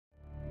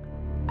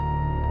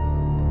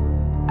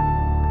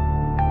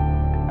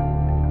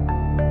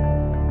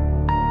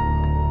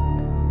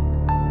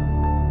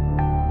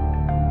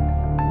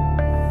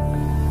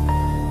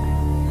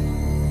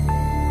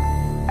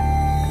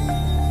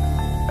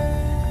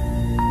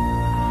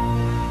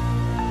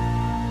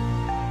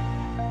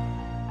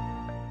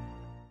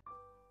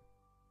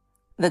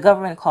The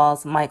government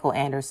calls Michael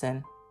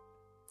Anderson.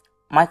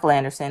 Michael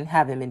Anderson,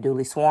 having been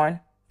duly sworn,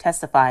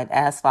 testified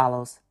as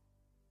follows.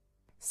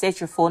 State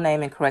your full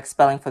name and correct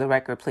spelling for the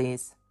record,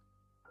 please.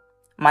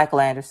 Michael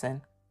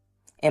Anderson.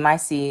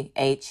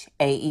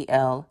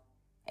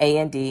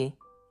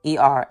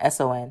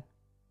 Michaelanderson.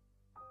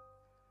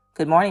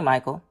 Good morning,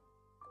 Michael.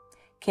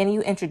 Can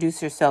you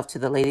introduce yourself to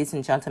the ladies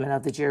and gentlemen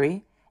of the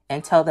jury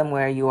and tell them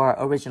where you are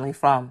originally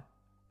from?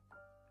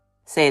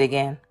 Say it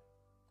again.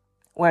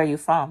 Where are you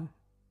from?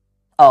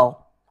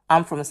 Oh,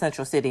 I'm from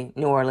Central City,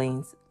 New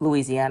Orleans,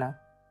 Louisiana.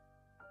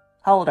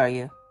 How old are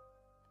you?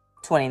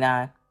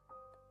 29.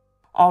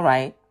 All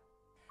right.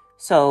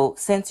 So,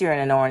 since you're in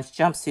an orange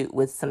jumpsuit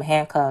with some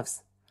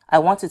handcuffs, I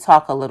want to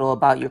talk a little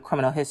about your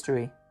criminal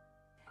history.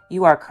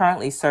 You are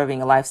currently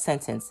serving a life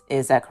sentence,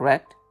 is that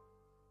correct?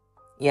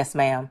 Yes,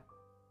 ma'am.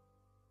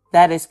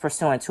 That is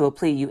pursuant to a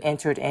plea you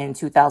entered in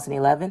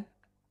 2011?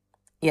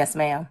 Yes,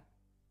 ma'am.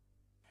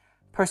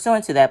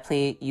 Pursuant to that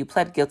plea, you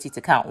pled guilty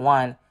to count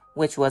 1,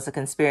 which was a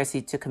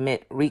conspiracy to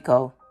commit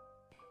RICO,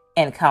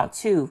 and count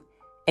 2,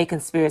 a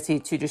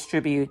conspiracy to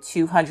distribute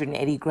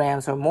 280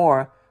 grams or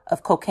more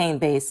of cocaine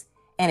base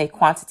and a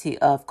quantity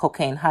of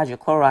cocaine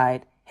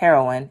hydrochloride,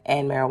 heroin,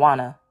 and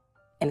marijuana,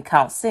 and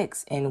count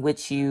 6, in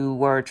which you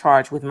were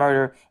charged with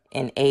murder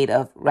in aid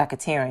of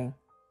racketeering.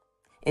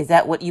 Is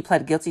that what you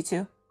pled guilty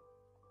to?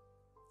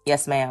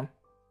 Yes, ma'am.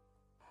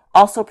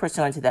 Also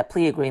pursuant to that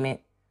plea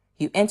agreement,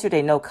 you entered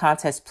a no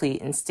contest plea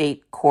in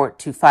state court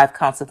to 5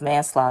 counts of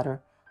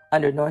manslaughter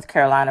under North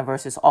Carolina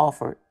versus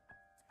Alford.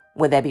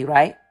 Would that be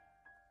right?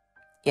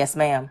 Yes,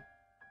 ma'am.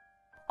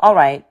 All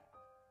right.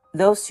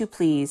 Those 2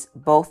 pleas,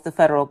 both the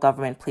federal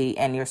government plea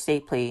and your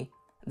state plea,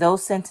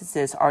 those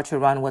sentences are to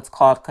run what's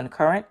called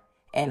concurrent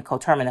and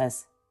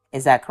coterminous.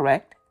 Is that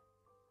correct?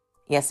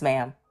 Yes,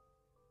 ma'am.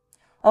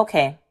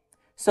 Okay.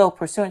 So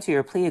pursuant to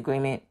your plea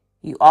agreement,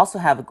 you also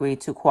have agreed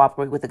to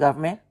cooperate with the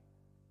government?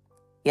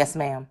 Yes,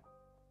 ma'am.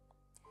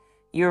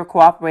 You're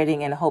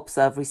cooperating in hopes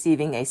of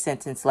receiving a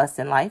sentence less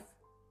than life?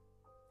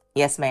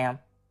 Yes, ma'am.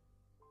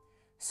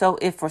 So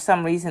if for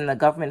some reason the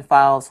government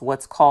files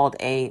what's called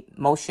a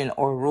motion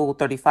or Rule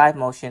 35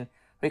 motion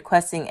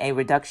requesting a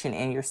reduction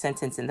in your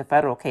sentence in the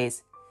federal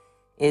case,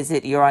 is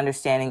it your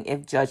understanding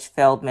if Judge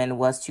Feldman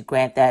was to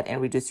grant that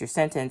and reduce your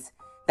sentence,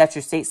 that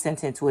your state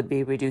sentence would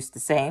be reduced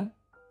the same?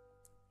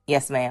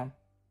 Yes, ma'am.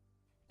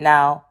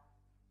 Now,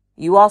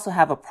 you also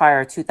have a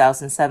prior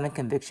 2007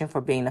 conviction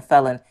for being a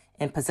felon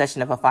in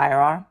possession of a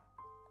firearm?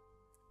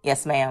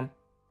 Yes, ma'am.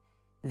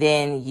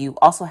 Then you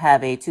also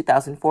have a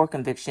 2004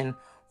 conviction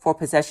for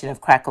possession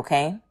of crack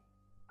cocaine?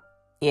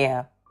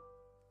 Yeah.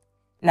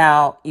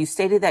 Now, you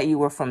stated that you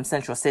were from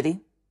Central City?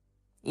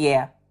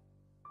 Yeah.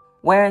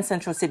 Where in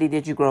Central City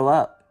did you grow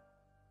up?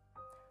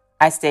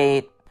 I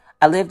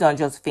lived on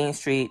Josephine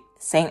Street,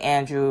 St.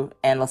 Andrew,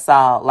 and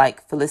LaSalle,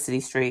 like Felicity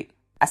Street.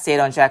 I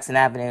stayed on Jackson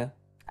Avenue.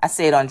 I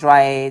stayed on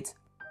Dryades,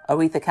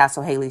 Aretha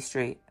Castle Haley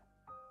Street.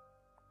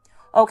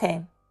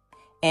 Okay.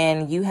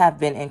 And you have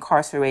been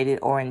incarcerated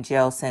or in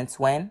jail since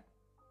when?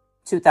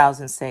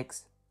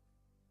 2006.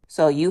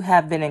 So you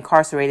have been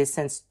incarcerated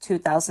since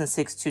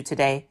 2006 to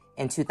today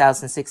in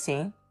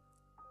 2016?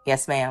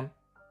 Yes, ma'am.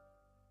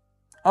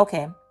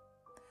 Okay.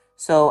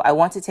 So I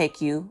want to take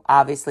you,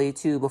 obviously,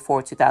 to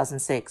before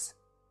 2006.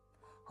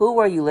 Who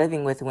were you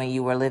living with when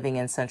you were living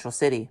in Central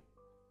City?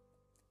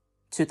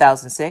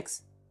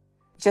 2006?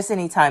 Just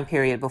any time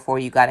period before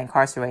you got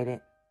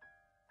incarcerated.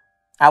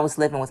 I was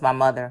living with my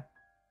mother.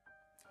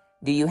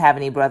 Do you have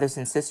any brothers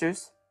and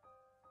sisters?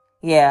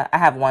 Yeah, I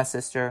have 1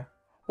 sister,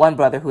 1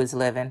 brother who is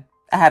living.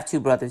 I have 2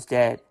 brothers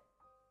dead.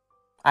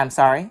 I'm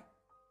sorry?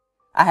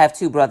 I have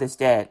 2 brothers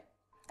dead.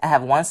 I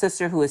have 1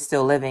 sister who is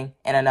still living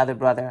and another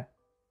brother.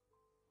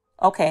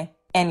 Okay,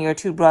 and your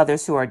 2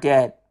 brothers who are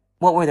dead,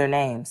 what were their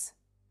names?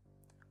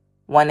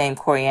 One named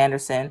Corey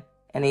Anderson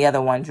and the other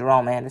one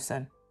Jerome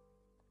Anderson.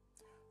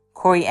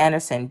 Corey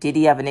Anderson, did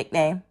he have a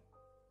nickname?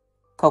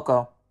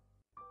 Coco.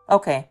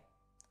 Okay.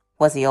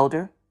 Was he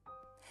older?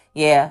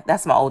 Yeah,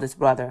 that's my oldest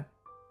brother.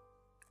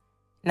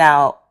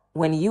 Now,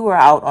 when you were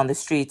out on the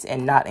streets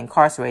and not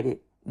incarcerated,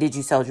 did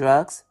you sell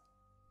drugs?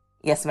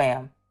 Yes,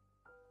 ma'am.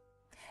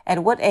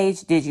 At what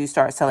age did you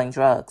start selling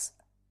drugs?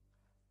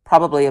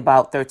 Probably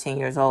about 13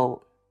 years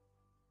old.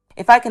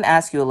 If I can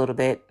ask you a little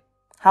bit,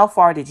 how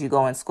far did you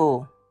go in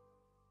school?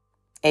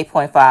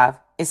 8.5.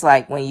 It's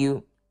like when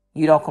you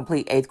don't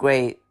complete 8th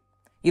grade.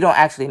 You don't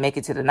actually make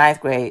it to the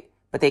 9th grade,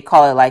 but they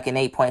call it like an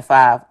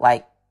 8.5,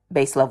 like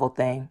base level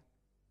thing.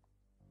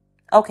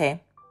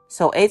 Okay,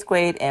 so 8th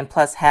grade and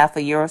plus half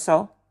a year or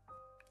so?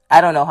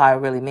 I don't know how it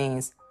really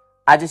means.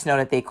 I just know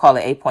that they call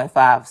it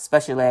 8.5,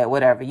 special ed,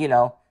 whatever,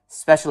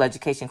 special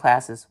education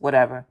classes,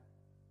 whatever.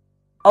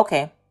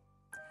 Okay,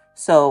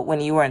 so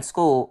when you were in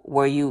school,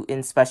 were you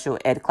in special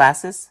ed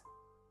classes?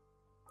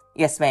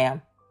 Yes,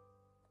 ma'am.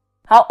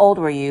 How old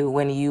were you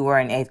when you were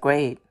in 8th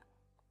grade?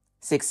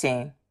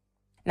 16.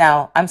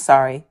 Now, I'm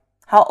sorry.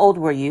 How old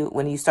were you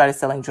when you started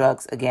selling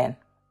drugs again?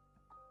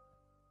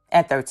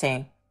 At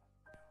 13.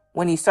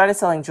 When you started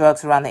selling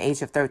drugs around the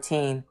age of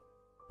 13,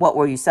 what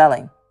were you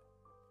selling?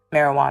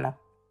 Marijuana.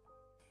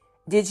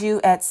 Did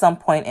you at some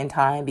point in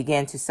time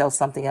begin to sell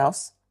something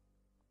else?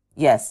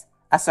 Yes,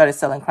 I started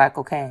selling crack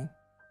cocaine.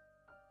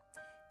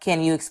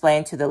 Can you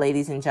explain to the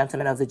ladies and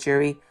gentlemen of the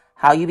jury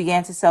how you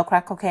began to sell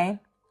crack cocaine?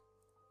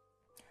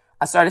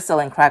 I started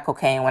selling crack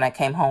cocaine when I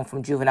came home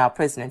from juvenile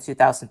prison in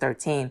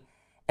 2013,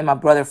 and my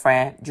brother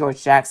friend,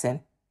 George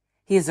Jackson,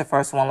 he is the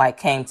first one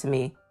came to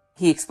me.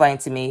 He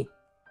explained to me,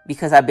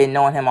 because I've been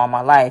knowing him all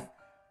my life,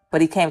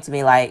 but he came to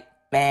me like,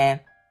 man,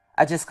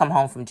 I just come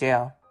home from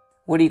jail.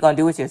 What are you going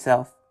to do with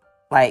yourself?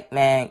 Like,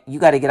 man, you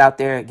got to get out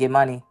there and get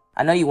money.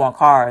 I know you want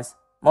cars,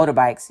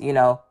 motorbikes,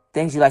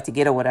 things you like to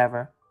get or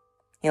whatever.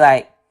 He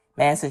like,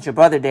 man, since your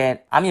brother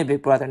dead, I'm your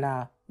big brother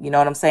now. You know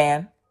what I'm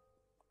saying?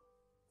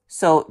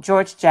 So,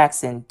 George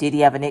Jackson, did he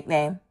have a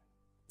nickname?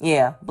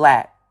 Yeah,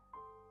 Black.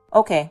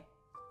 Okay.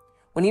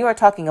 When you were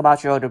talking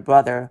about your older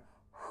brother,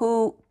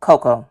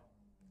 Coco,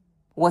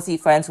 was he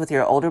friends with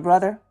your older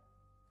brother?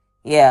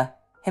 Yeah,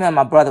 him and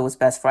my brother was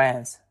best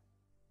friends.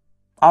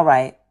 All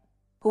right.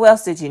 Who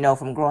else did you know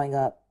from growing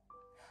up?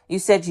 You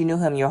said you knew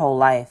him your whole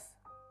life.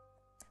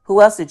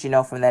 Who else did you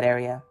know from that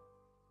area?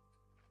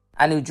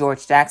 I knew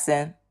George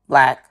Jackson,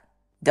 Black,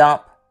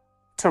 Dump,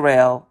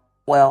 Terrell,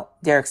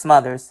 Derek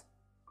Smothers,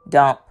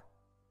 Dump,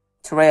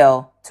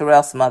 Terrell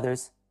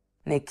Smothers,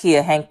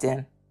 Nakia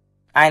Hankton,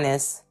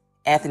 Ines,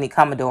 Anthony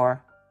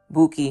Commodore,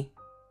 Buki,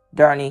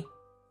 Durney,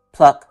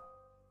 Pluck,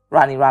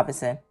 Rodney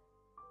Robinson.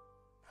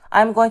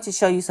 I'm going to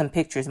show you some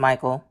pictures,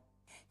 Michael.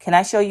 Can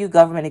I show you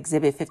Government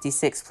Exhibit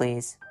 56,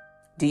 please?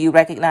 Do you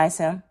recognize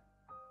him?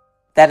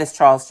 That is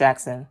Charles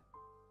Jackson.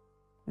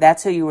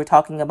 That's who you were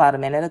talking about a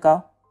minute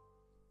ago?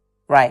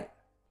 Right.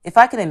 If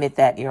I can admit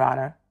that, Your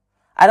Honor.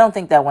 I don't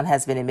think that one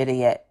has been admitted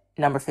yet.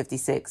 Number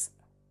 56.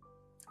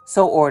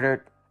 So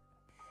ordered.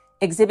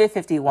 Exhibit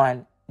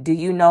 51. Do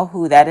you know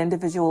who that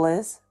individual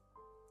is?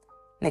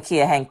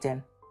 Nakia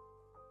Hankton.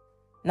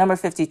 Number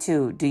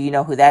 52. Do you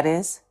know who that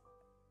is?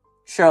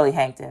 Shirley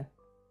Hankton.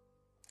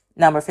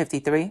 Number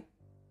 53.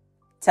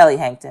 Telly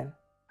Hankton.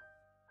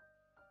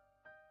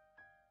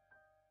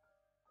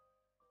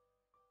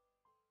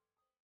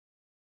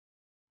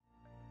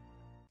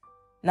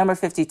 Number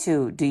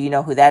 52. Do you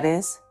know who that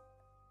is?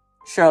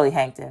 Shirley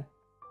Hankton.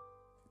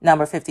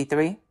 Number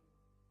 53.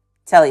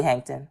 Telly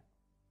Hankton.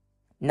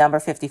 Number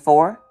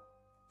 54.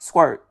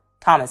 Squirt,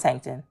 Thomas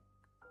Hankton.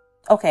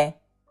 Okay.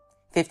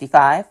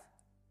 55.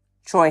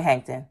 Troy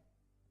Hankton.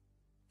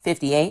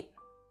 58.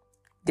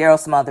 Daryl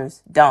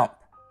Smothers, Dump.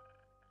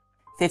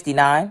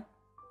 59.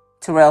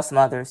 Terrell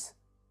Smothers.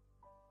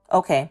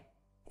 Okay.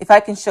 If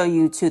I can show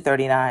you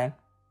 239.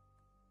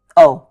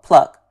 Oh,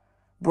 Pluck.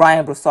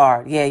 Brian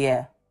Broussard.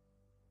 Yeah.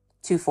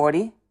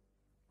 240.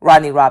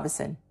 Rodney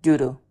Robinson,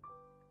 Doodoo.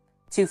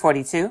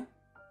 242.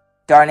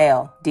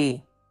 Darnell,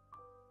 D.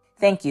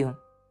 Thank you.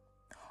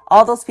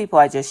 All those people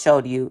I just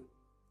showed you,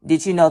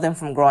 did you know them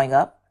from growing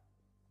up?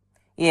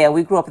 Yeah,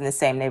 we grew up in the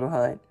same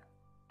neighborhood.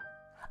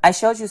 I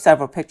showed you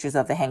several pictures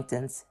of the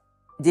Hanktons.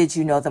 Did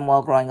you know them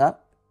well growing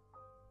up?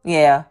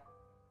 Yeah,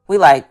 we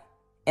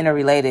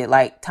interrelated,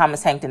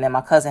 Thomas Hankton and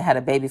my cousin had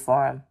a baby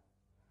for him.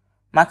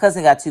 My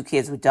cousin got 2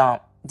 kids with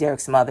Dump,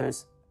 Derek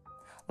Smothers.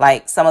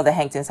 Some of the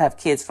Hanktons have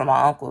kids from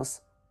my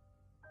uncles.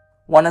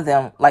 One of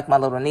them, my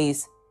little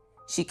niece,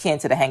 she kin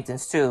to the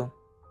Hanktons too.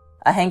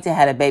 A Hankton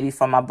had a baby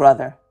from my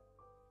brother.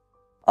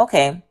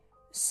 Okay,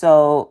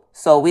 so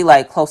we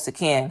close to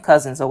kin,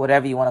 cousins, or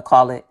whatever you want to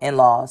call it,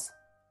 in-laws.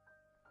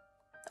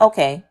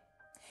 Okay,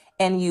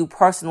 and you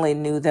personally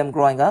knew them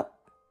growing up?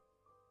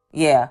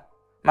 Yeah,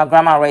 my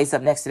grandma raised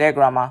up next to their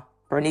grandma,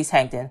 Bernice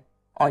Hankton,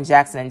 on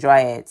Jackson and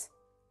Dryades.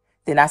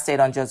 Then I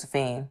stayed on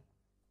Josephine.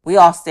 We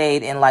all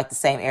stayed in the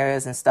same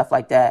areas and stuff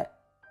like that.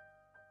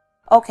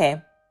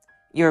 Okay,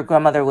 your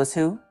grandmother was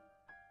who?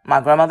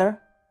 My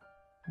grandmother?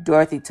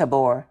 Dorothy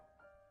Tabor.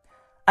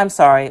 I'm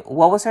sorry,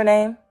 what was her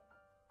name?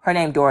 Her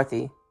name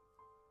Dorothy.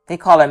 They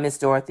call her Miss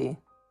Dorothy.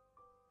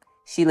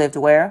 She lived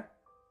where?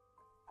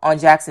 On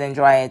Jackson and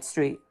Dryades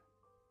Street.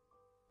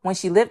 When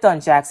she lived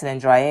on Jackson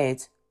and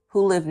Dryades,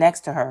 who lived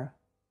next to her?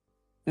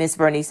 Miss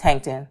Bernice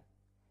Hankton.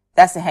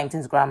 That's the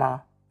Hankton's grandma.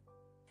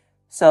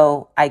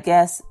 So, I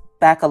guess,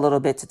 back a little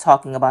bit to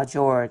talking about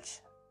George.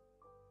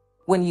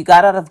 When you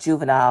got out of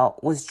juvenile,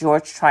 was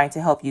George trying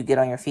to help you get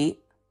on your feet?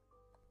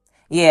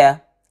 Yeah,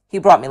 he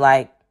brought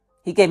me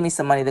he gave me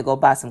some money to go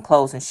buy some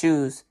clothes and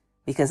shoes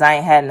because I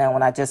ain't had none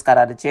when I just got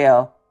out of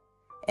jail,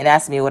 and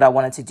asked me what I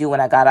wanted to do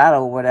when I got out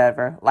or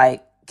whatever,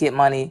 get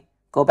money,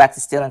 go back to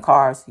stealing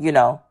cars,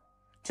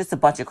 just a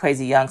bunch of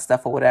crazy young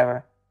stuff or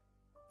whatever.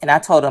 And I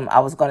told him I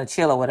was going to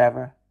chill or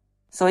whatever.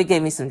 So he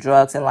gave me some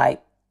drugs and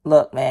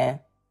look, man,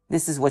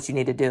 this is what you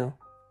need to do.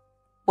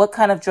 What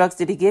kind of drugs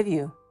did he give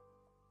you?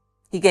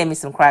 He gave me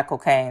some crack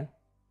cocaine.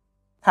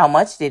 How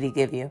much did he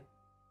give you?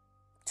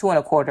 2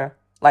 1/4,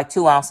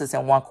 2 ounces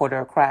and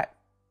 1/4 of crack.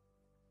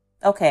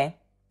 Okay.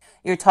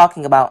 You're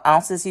talking about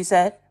ounces, you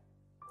said?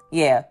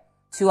 Yeah,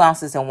 2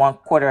 ounces and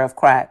 1/4 of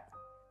crack.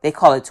 They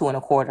call it 2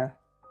 1/4.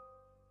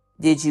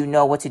 Did you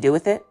know what to do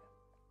with it?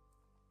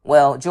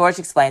 Well, George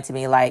explained to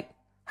me,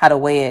 how to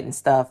weigh it and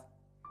stuff.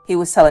 He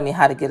was telling me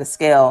how to get a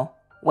scale,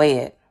 weigh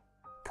it,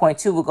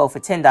 .2 would go for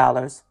 $10,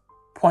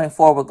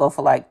 .4 would go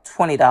for like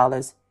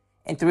 $20,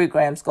 and 3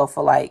 grams go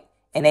for like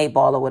an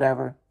 8-ball or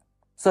whatever.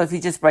 So if you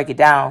just break it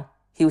down,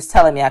 he was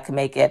telling me I could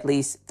make at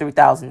least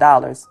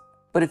 $3,000.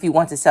 But if you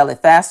want to sell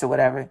it fast or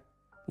whatever,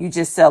 you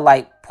just sell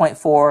like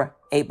 .4,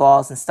 8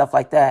 balls and stuff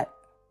like that.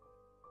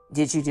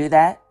 Did you do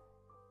that?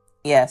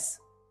 Yes.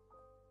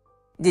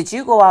 Did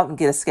you go out and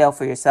get a scale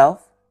for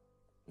yourself?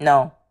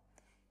 No.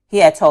 He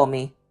had told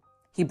me.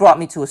 He brought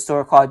me to a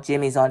store called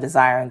Jimmy's on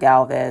Desire in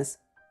Galvez.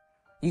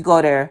 You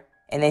go there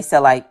and they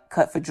sell like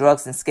cut for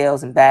drugs and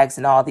scales and bags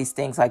and all these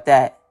things like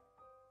that.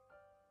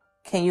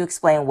 Can you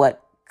explain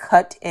what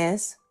cut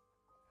is?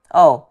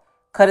 Oh,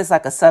 cut is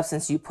like a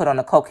substance you put on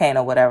a cocaine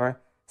or whatever.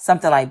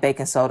 Something like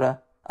baking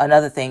soda.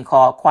 Another thing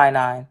called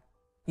quinine.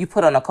 You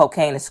put on a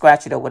cocaine to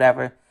scratch it or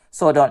whatever,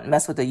 so it don't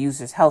mess with the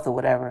user's health or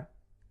whatever.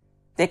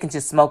 They can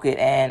just smoke it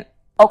and...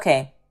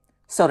 Okay,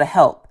 so to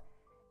help.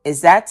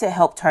 Is that to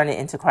help turn it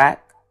into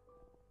crack?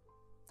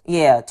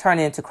 Yeah, turn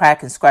it into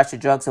crack and scratch the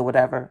drugs or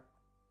whatever.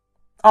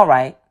 All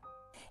right.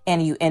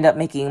 And you end up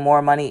making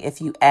more money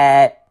if you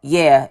add...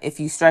 Yeah, if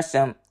you stretch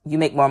them, you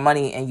make more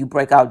money and you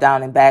break out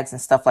down in bags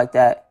and stuff like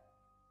that.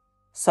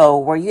 So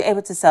were you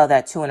able to sell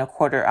that 2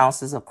 1/4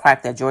 ounces of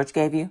crack that George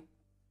gave you?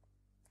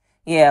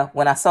 Yeah,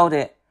 when I sold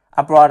it,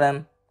 I brought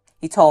him.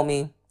 He told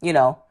me,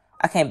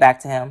 I came back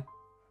to him.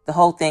 The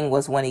whole thing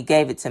was when he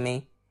gave it to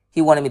me,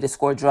 he wanted me to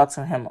score drugs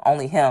from him,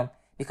 only him,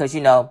 because, he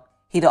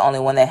the only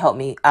one that helped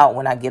me out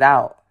when I get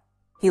out.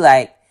 He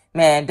like,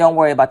 man, don't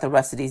worry about the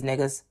rest of these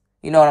niggas.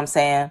 You know what I'm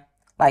saying?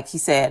 Like he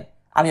said,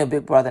 I'm your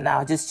big brother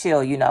now. Just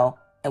chill,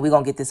 and we're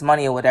going to get this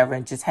money or whatever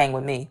and just hang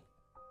with me.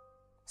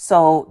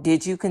 So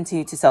did you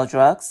continue to sell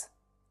drugs?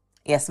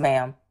 Yes,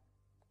 ma'am.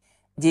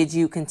 Did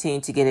you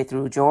continue to get it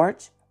through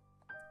George?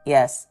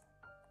 Yes.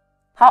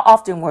 How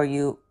often were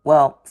you,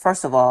 well,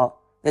 first of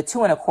all, the 2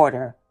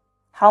 1/4,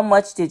 how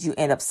much did you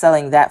end up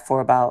selling that for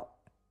about?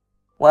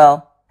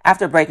 Well,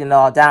 after breaking it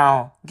all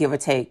down, give or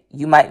take,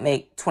 you might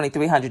make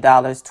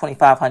 $2,300,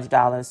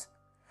 $2,500.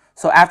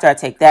 So after I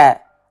take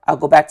that, I'll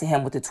go back to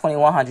him with the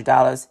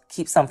 $2,100,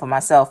 keep some for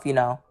myself,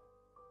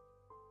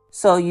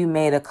 So you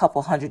made a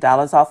couple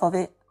 $100 off of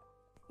it?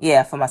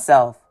 Yeah, for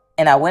myself.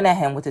 And I went at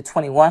him with the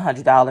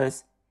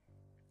 $2,100.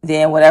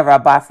 Then whatever I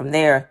buy from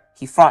there,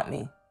 he front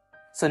me.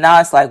 So now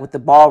it's like with the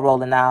ball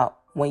rolling out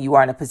when you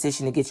are in a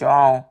position to get your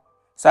own.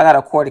 So I got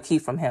a quarter key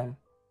from him.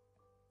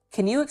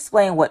 Can you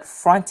explain what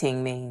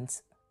fronting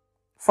means?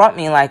 Front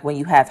mean like when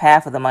you have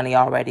half of the money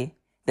already,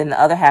 then the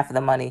other half of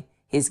the money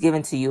is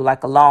given to you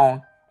like a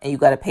loan and you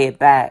got to pay it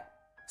back.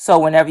 So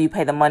whenever you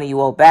pay the money you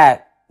owe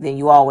back, then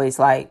you always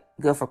like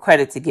good for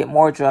credit to get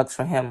more drugs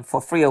from him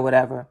for free or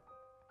whatever.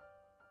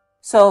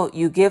 So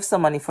you give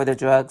some money for the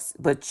drugs,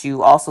 but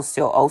you also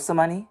still owe some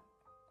money?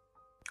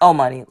 Owe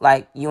money,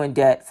 like you in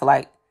debt for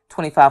like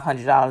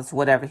 $2,500,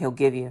 whatever he'll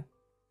give you.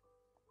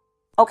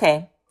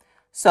 Okay,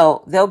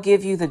 so they'll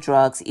give you the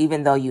drugs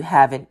even though you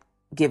haven't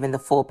given the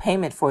full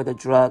payment for the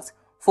drugs.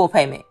 Full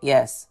payment,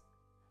 yes.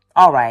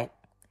 All right.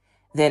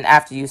 Then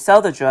after you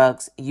sell the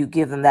drugs, you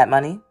give them that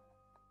money?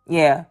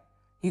 Yeah,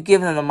 you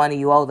give them the money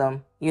you owe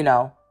them,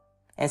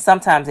 And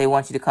sometimes they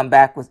want you to come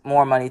back with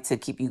more money to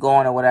keep you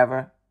going or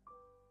whatever.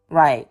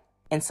 Right.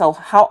 And so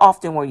how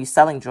often were you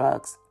selling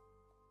drugs?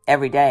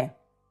 Every day.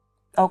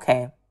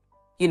 Okay.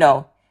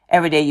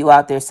 Every day you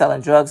out there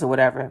selling drugs or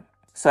whatever.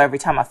 So every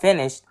time I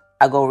finished,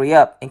 I go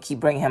re-up and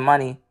keep bringing him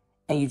money.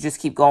 And you just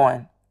keep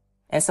going.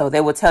 And so they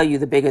will tell you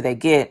the bigger they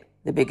get,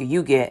 the bigger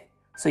you get.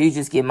 So you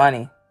just get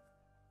money.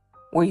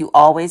 Were you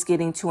always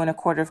getting 2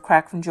 1/4 of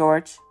crack from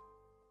George?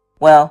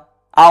 Well,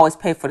 I always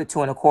pay for the 2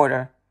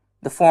 1/4.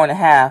 The 4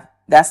 1/2,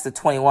 that's the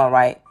 21,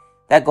 right?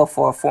 That go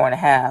for a 4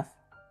 1/2.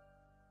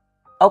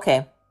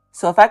 Okay,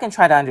 so if I can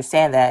try to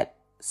understand that,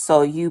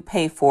 so you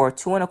pay for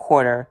 2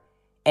 1/4,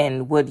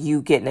 and would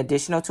you get an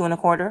additional 2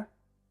 1/4?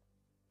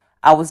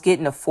 I was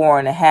getting a 4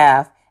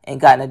 1/2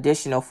 and got an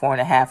additional 4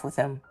 1/2 with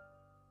him.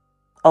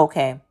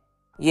 Okay,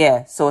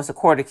 yeah, so it's a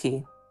quarter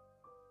key.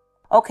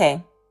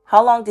 Okay,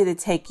 how long did it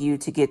take you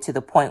to get to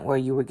the point where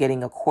you were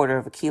getting a 1/4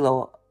 of a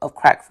kilo of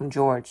crack from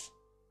George?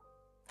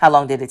 How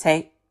long did it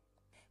take?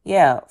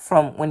 Yeah,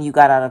 from when you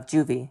got out of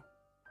juvie.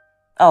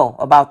 Oh,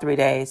 about 3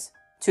 days.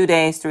 2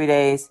 days, 3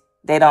 days.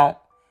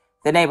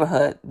 The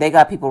neighborhood, they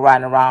got people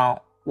riding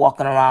around,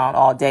 walking around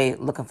all day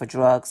looking for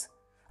drugs.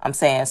 I'm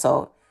saying,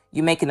 so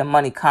you're making the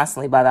money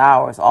constantly by the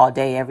hours, all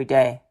day, every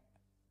day.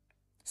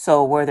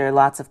 So were there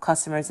lots of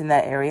customers in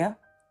that area?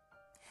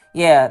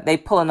 Yeah, they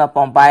pulling up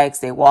on bikes,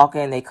 they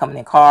walking, they coming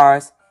in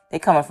cars. They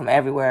coming from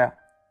everywhere,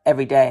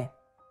 every day.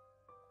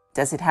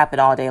 Does it happen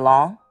all day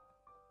long?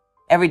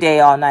 Every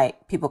day, all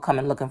night, people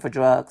coming looking for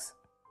drugs.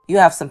 You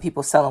have some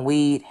people selling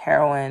weed,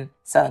 heroin,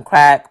 selling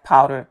crack,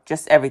 powder,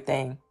 just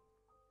everything.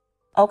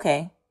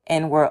 Okay,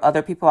 and were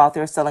other people out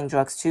there selling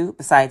drugs too,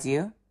 besides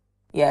you?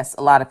 Yes,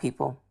 a lot of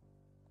people.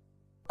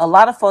 A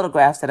lot of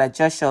photographs that I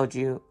just showed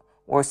you,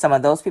 were some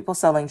of those people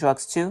selling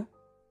drugs too?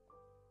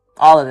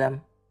 All of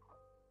them.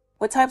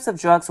 What types of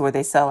drugs were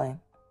they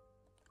selling?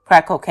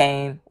 Crack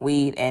cocaine,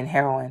 weed, and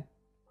heroin.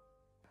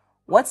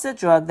 What's the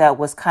drug that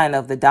was kind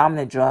of the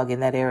dominant drug in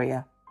that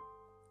area?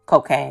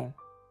 Cocaine.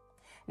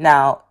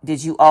 Now,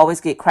 did you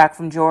always get crack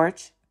from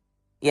George?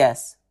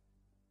 Yes.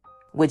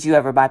 Would you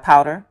ever buy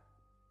powder?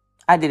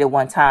 I did it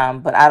one time,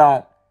 but I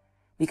don't,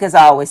 because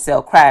I always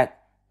sell crack.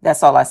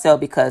 That's all I sell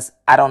because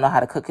I don't know how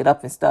to cook it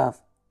up and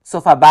stuff. So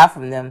if I buy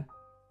from them,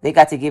 they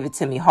got to give it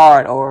to me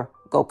hard or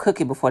go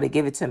cook it before they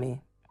give it to me.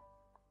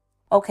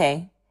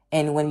 Okay.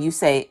 And when you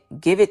say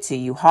give it to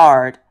you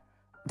hard,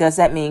 does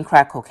that mean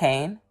crack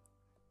cocaine?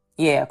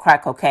 Yeah,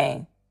 crack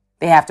cocaine.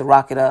 They have to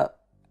rock it up.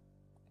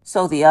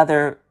 So do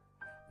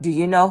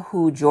you know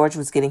who George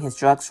was getting his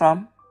drugs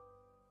from?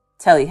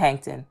 Telly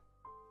Hankton.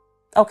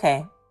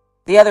 Okay.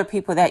 The other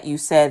people that you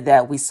said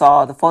that we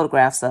saw the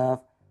photographs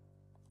of,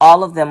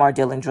 all of them are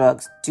dealing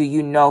drugs. Do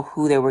you know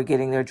who they were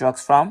getting their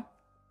drugs from?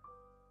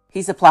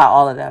 He supply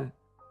all of them.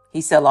 He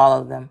sell all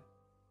of them.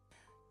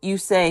 You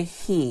say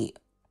he.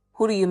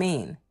 Who do you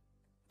mean?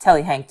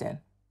 Telly Hankton.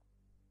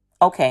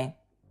 Okay.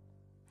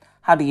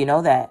 How do you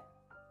know that?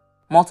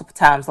 Multiple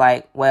times,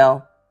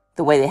 the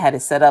way they had it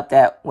set up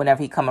that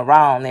whenever he come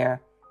around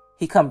there,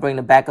 he come bring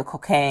the bag of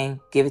cocaine,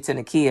 give it to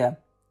Nakia.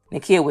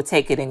 Nakia would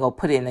take it and go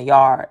put it in the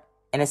yard.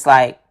 And it's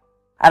like,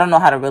 I don't know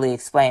how to really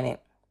explain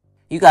it.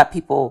 You got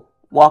people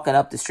walking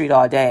up the street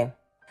all day.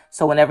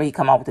 So whenever he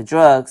come out with the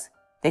drugs,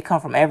 they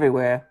come from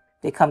everywhere.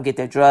 They come get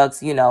their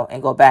drugs,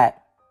 and go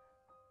back.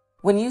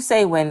 When you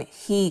say when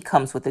he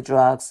comes with the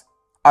drugs,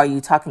 are you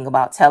talking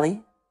about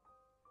Telly?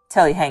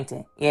 Telly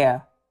Hankton,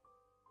 yeah.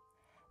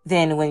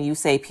 Then when you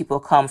say people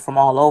come from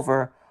all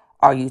over,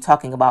 are you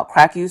talking about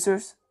crack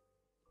users?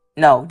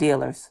 No,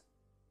 dealers.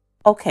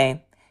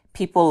 Okay,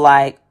 people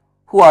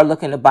who are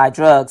looking to buy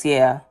drugs,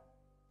 yeah.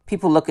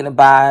 People looking to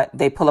buy,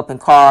 they pull up in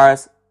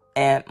cars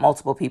and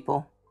multiple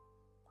people.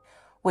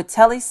 Would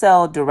Telly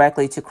sell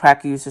directly to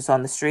crack users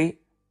on the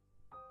street?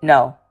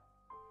 No.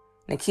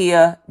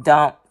 Nakia,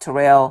 Dump,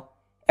 Terrell,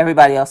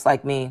 everybody else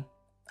like me.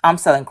 I'm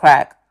selling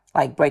crack,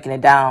 breaking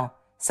it down,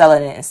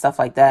 selling it and stuff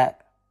like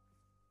that.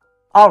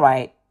 All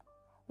right.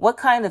 What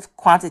kind of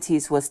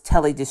quantities was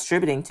Telly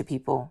distributing to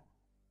people?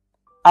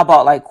 I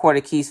bought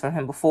quarter keys from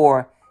him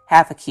before,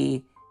 half a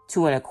key, 2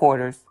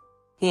 1/4.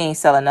 He ain't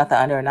selling nothing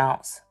under an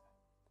ounce.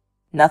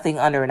 Nothing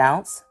under an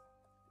ounce?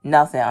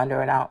 Nothing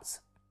under an ounce.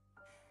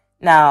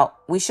 Now,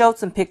 we showed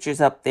some pictures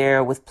up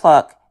there with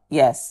Pluck,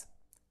 yes.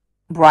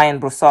 Brian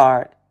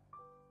Broussard.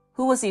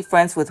 Who was he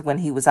friends with when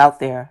he was out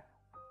there?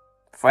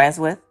 Friends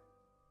with?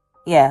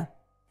 Yeah.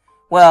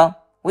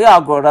 Well, we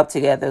all grew up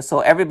together, so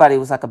everybody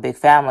was like a big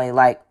family,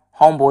 like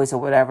homeboys or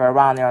whatever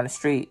around there on the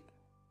street.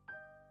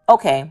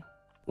 Okay.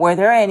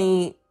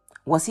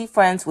 Was he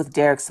friends with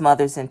Derek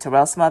Smothers and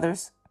Terrell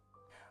Smothers?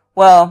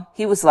 Well,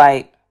 he was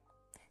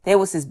they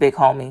was his big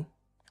homie.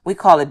 We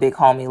call it big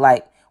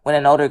homie, when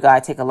an older guy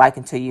take a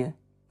liking to you.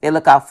 They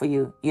look out for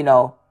you,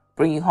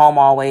 bring you home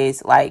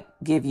always,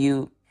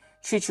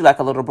 treat you like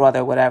a little brother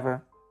or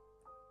whatever.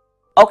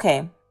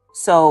 Okay,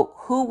 so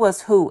who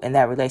was who in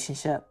that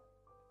relationship?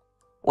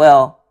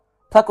 Well,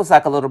 Pluck was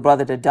like a little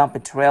brother to Dump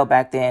and Terrell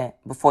back then,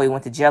 before he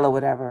went to jail or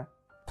whatever.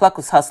 Pluck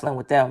was hustling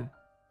with them.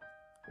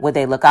 Would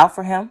they look out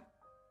for him?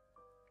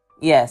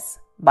 Yes,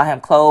 buy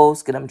him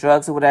clothes, get him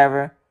drugs or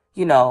whatever,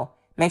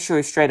 make sure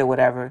he's straight or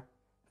whatever.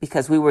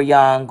 Because we were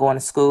young, going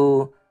to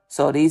school,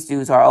 so these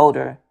dudes are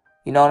older.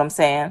 You know what I'm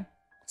saying?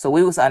 So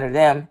we was under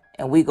them,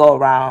 and we go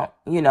around,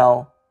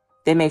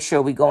 they make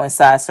sure we go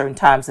inside certain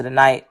times of the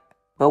night.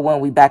 But when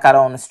we back out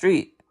on the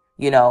street,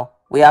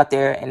 we out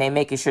there and they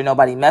making sure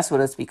nobody mess with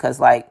us because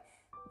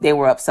they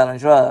were up selling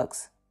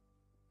drugs.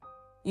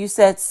 You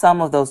said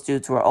some of those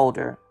dudes were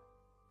older.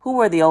 Who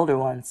were the older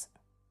ones?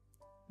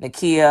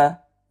 Nakia,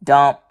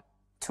 Dump,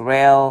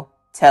 Terrell,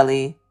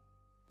 Telly.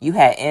 You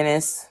had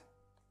Ennis,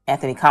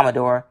 Anthony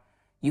Commodore.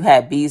 You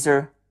had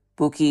Beezer,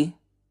 Buki.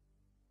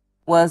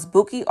 Was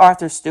Buki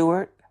Arthur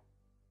Stewart?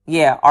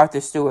 Yeah, Arthur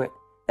Stewart.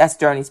 That's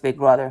Journey's big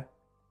brother.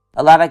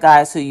 A lot of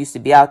guys who used to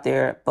be out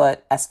there,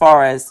 but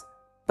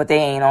they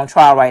ain't on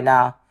trial right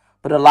now.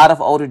 But a lot of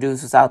older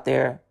dudes was out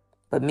there.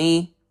 But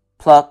me,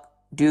 Pluck,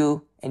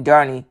 Dew, and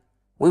Journey,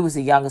 we was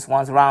the youngest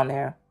ones around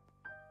there.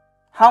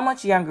 How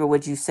much younger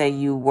would you say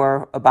you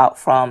were about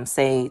from,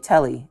 say,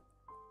 Telly?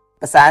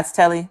 Besides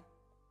Telly?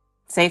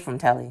 Say from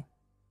Telly.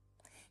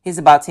 He's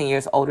about 10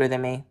 years older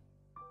than me.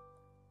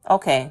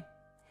 Okay.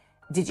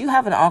 Did you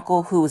have an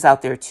uncle who was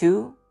out there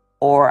too?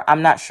 Or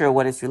I'm not sure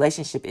what his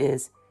relationship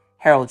is.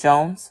 Harold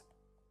Jones?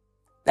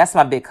 That's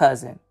my big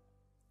cousin.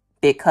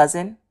 Big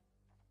cousin?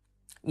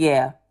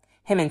 Yeah.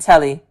 Him and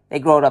Telly, they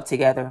growed up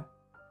together.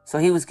 So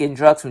he was getting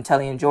drugs from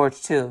Telly and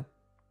George too.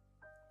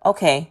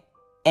 Okay.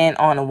 And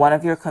on one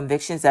of your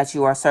convictions that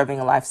you are serving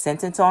a life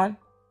sentence on?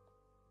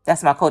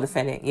 That's my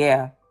co-defendant,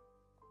 yeah.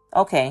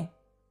 Okay.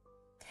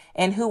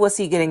 And who was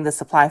he getting the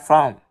supply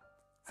from?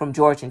 From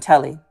George and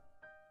Telly.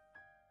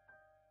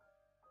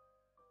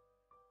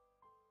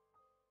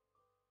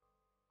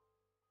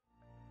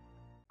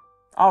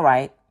 All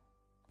right.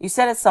 You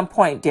said at some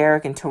point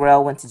Derek and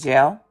Terrell went to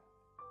jail?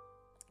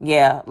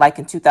 Yeah,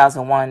 in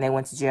 2001, they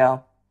went to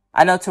jail.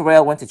 I know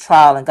Terrell went to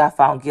trial and got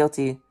found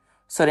guilty,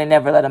 so they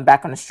never let him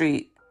back on the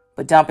street.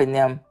 but dumping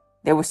them,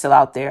 they were still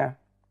out there.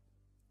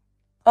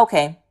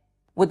 Okay,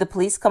 would the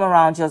police come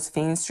around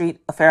Josephine Street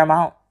a fair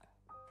amount?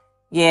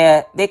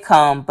 Yeah, they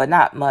come, but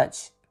not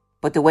much.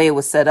 But the way it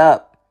was set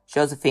up,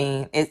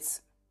 Josephine,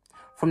 it's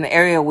from the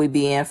area we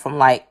be in, from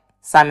like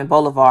Simon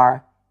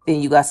Boulevard,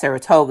 then you got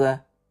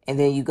Saratoga, and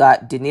then you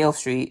got Daniel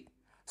Street.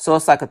 So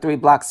it's like a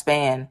 3-block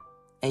span.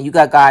 And you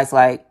got guys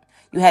like,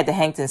 you had the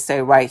Hankton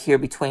stay right here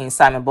between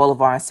Simon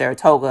Boulevard and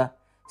Saratoga,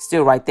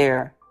 still right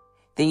there.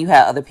 Then you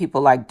had other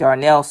people like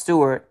Darnell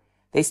Stewart,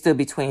 they stood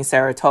between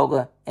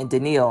Saratoga and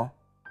Daniel.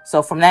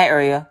 So from that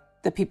area,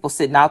 the people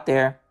sitting out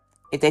there,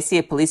 if they see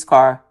a police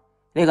car,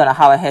 they're going to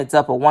holler heads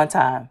up at one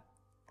time.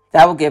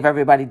 That will give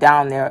everybody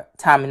down there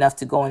time enough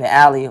to go in the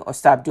alley or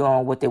stop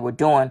doing what they were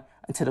doing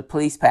until the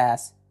police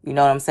pass. You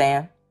know what I'm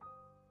saying?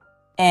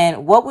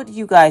 And what would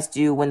you guys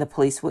do when the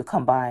police would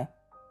come by?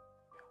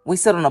 We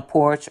sit on a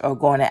porch or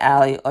go in the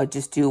alley or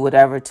just do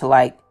whatever to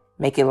like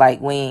make it like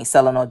we ain't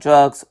selling no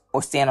drugs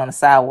or stand on the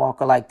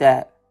sidewalk or like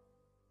that.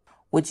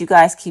 Would you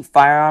guys keep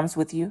firearms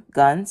with you?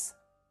 Guns?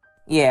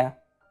 Yeah.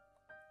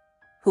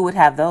 Who would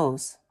have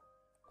those?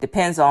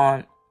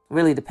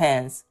 Really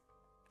depends.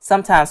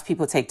 Sometimes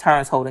people take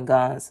turns holding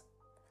guns.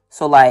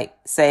 So like,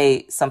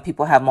 say some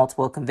people have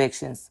multiple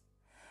convictions.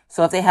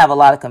 So if they have a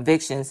lot of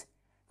convictions,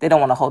 they don't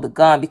want to hold a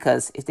gun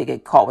because if they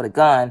get caught with a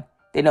gun,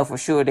 they know for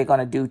sure they're going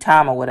to do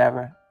time or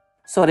whatever.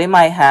 So they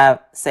might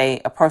have,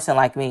 say, a person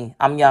like me.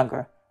 I'm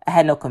younger. I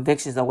had no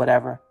convictions or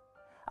whatever.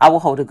 I will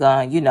hold a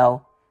gun,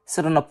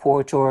 sit on a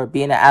porch or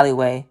be in an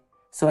alleyway.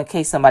 So in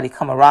case somebody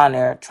come around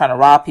there trying to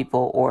rob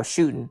people or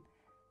shooting,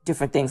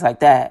 different things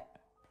like that.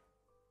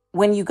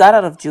 When you got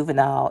out of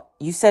juvenile,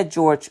 you said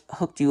George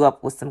hooked you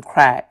up with some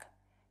crack.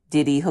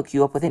 Did he hook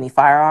you up with any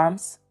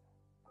firearms?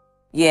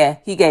 Yeah,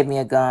 he gave me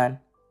a gun.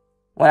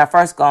 When I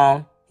first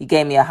gone, he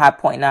gave me a high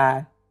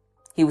 .9.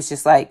 He was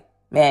just like,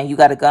 man, you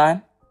got a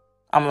gun?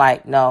 I'm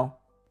like, no.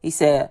 He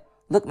said,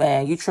 look,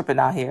 man, you tripping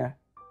out here.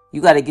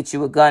 You got to get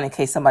you a gun in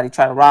case somebody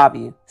try to rob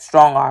you,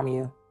 strong arm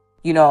you.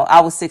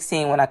 I was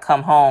 16 when I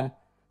come home,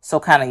 so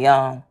kind of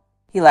young.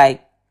 He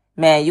like,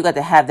 man, you got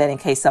to have that in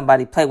case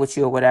somebody play with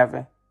you or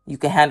whatever. You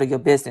can handle your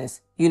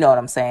business. You know what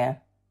I'm saying?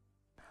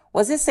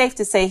 Was it safe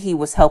to say he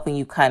was helping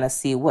you kind of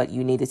see what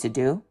you needed to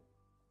do?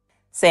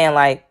 Saying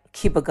like,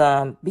 keep a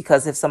gun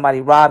because if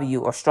somebody rob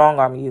you or strong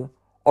arm you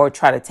or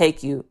try to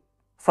take you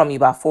from you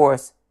by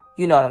force,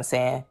 you know what I'm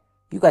saying?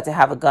 You got to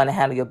have a gun to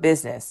handle your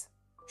business.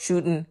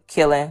 Shooting,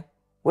 killing,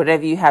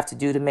 whatever you have to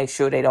do to make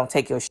sure they don't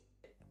take your shit.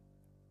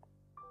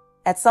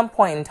 At some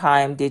point in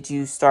time, did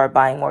you start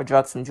buying more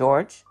drugs from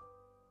George?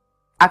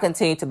 I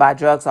continued to buy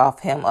drugs off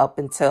him up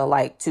until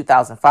like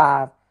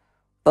 2005.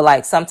 But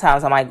like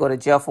sometimes I might go to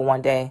jail for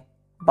one day,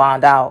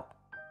 bond out.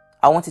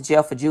 I went to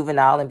jail for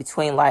juvenile in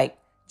between like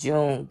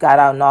June, got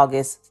out in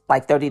August,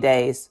 like 30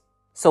 days.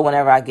 So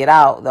whenever I get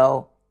out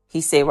though,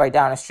 he stayed right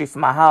down the street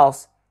from my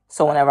house.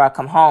 So whenever I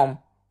come home,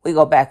 we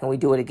go back and we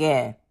do it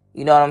again.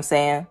 You know what I'm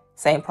saying?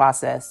 Same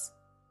process.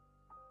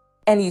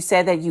 And you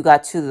said that you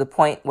got to the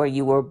point where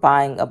you were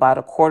buying about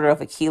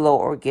 1/4 kilo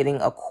or getting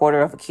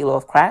 1/4 kilo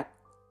of crack?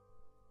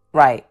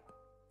 Right.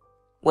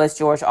 Was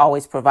George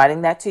always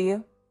providing that to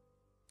you?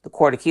 The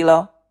 1/4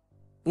 kilo?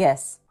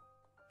 Yes.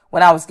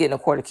 When I was getting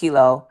 1/4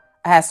 kilo,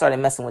 I had started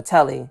messing with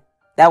Telly.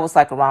 That was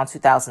like around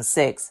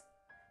 2006.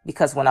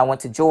 Because when I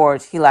went to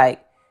George, he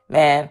like,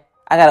 man,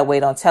 I gotta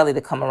wait on Telly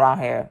to come around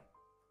here.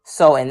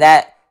 So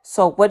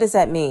what does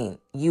that mean?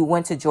 You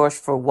went to George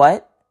for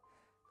what?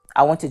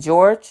 I went to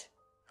George?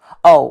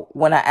 Oh,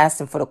 when I asked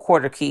him for the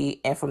 1/4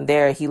 key, and from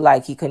there he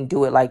couldn't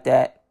do it like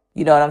that.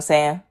 You know what I'm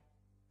saying?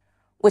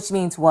 Which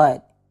means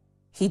what?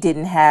 He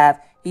didn't have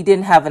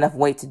enough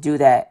weight to do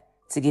that,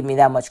 to give me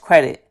that much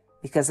credit,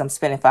 because I'm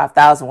spending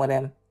 $5,000 with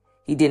him.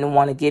 He didn't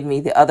want to give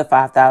me the other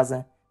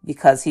 $5,000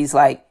 because he's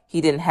like,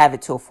 he didn't have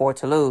it to afford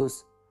to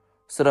lose.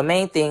 So the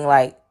main thing,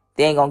 like,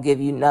 they ain't gonna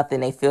give you nothing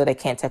they feel they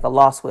can't take a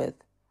loss with.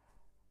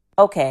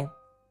 Okay.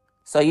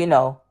 So,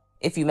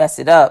 if you mess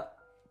it up,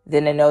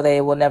 then they know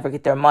they will never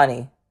get their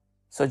money.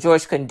 So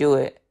George couldn't do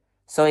it.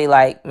 So he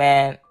like,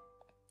 man,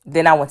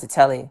 then I went to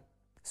Telly.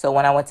 So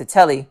when I went to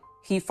Telly,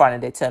 he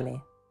fronted it to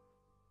me.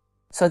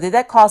 So did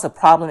that cause a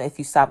problem if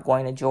you stopped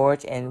going to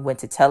George and went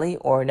to Telly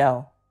or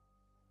no?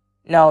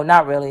 No,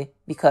 not really,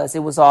 because it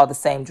was all the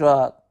same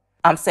drug.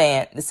 I'm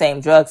saying the same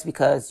drugs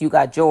because you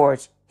got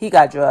George, he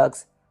got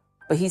drugs,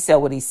 but he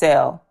sell what he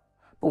sell.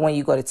 But when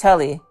you go to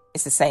Telly,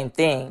 it's the same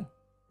thing.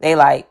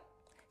 They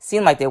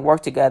seem like they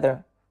work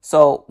together.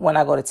 So when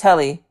I go to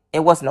Telly, it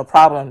wasn't no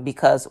problem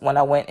because when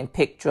I went and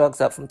picked drugs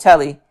up from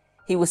Telly,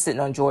 he was sitting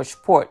on George's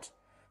porch.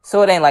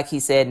 So it ain't like he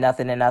said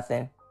nothing and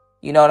nothing.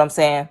 You know what I'm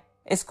saying?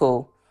 It's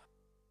cool.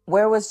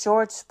 Where was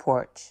George's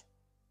porch?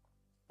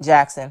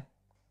 Jackson,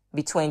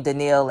 between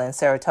Daniel and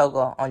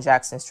Saratoga on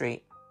Jackson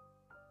Street.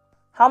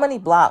 How many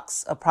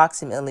blocks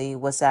approximately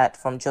was that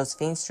from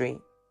Josephine Street?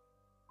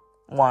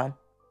 1.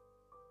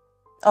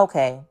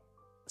 Okay,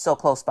 so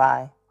close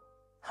by.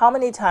 How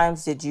many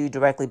times did you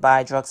directly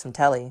buy drugs from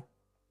Telly?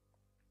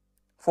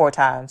 4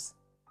 times.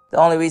 The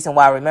only reason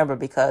why I remember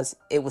because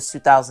it was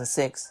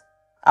 2006.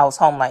 I was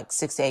home like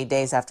 6 to 8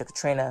 days after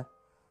Katrina,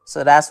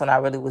 so that's when I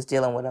really was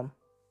dealing with him.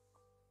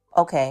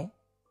 Okay,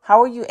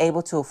 how were you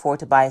able to afford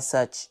to buy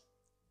such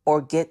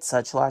or get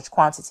such large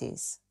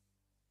quantities?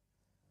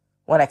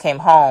 When I came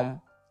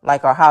home,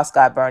 like our house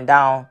got burned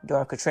down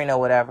during Katrina or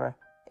whatever,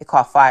 it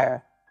caught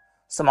fire.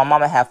 So my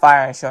mama had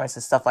fire insurance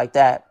and stuff like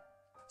that.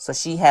 So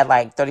she had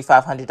like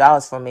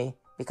 $3,500 for me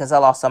because I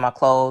lost all my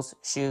clothes,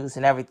 shoes,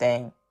 and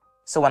everything.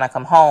 So when I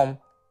come home,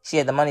 she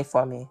had the money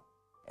for me.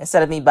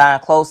 Instead of me buying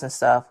clothes and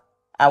stuff,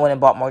 I went and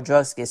bought more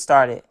drugs to get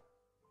started.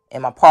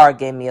 And my pa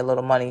gave me a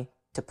little money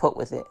to put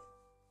with it.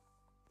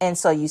 And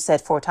so you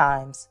said 4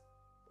 times.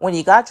 When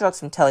you got drugs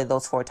from Telly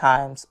those 4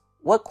 times,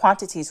 what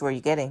quantities were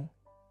you getting?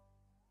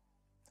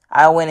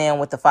 I went in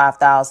with the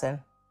 5,000.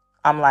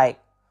 I'm like,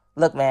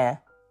 look, man,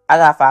 I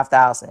got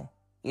 5,000.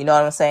 You know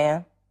what I'm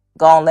saying?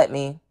 Go on, let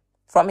me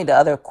front me the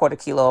other quarter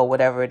kilo or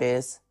whatever it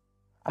is.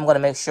 I'm going to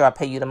make sure I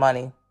pay you the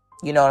money.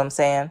 You know what I'm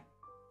saying?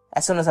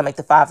 As soon as I make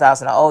the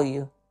 5,000 I owe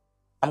you,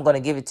 I'm going to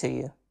give it to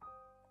you.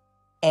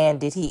 And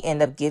did he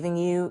end up giving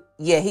you?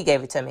 Yeah, he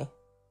gave it to me.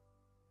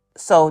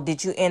 So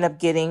did you end up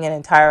getting an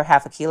entire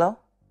half a kilo?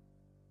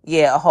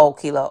 Yeah, a whole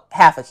kilo,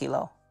 half a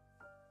kilo.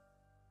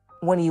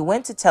 When you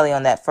went to Telly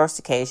on that first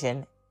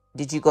occasion,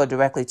 did you go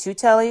directly to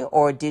Telly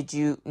or did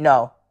you?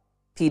 No,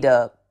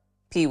 P-Dub,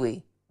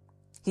 Pee-wee.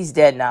 He's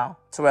dead now,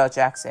 Terrell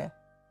Jackson.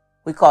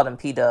 We called him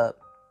P-Dub.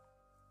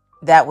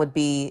 That would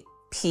be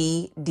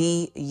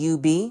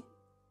P-D-U-B.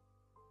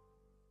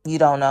 You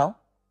don't know?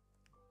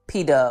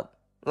 P-Dub,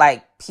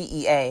 like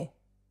P-E-A.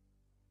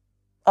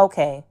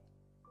 Okay.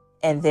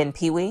 And then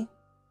Pee-wee?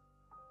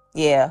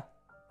 Yeah,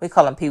 we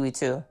call him Pee-wee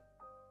too.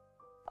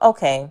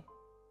 Okay.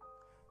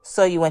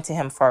 So you went to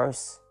him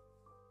first.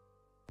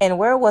 And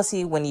where was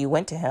he when you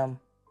went to him?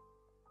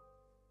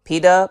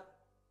 P-Dub?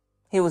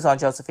 He was on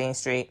Josephine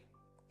Street.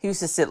 He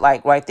used to sit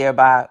like right there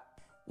by,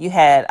 you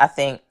had, I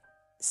think,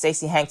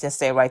 Stacey Hankton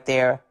stay right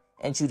there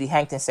and Judy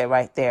Hankton stay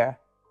right there.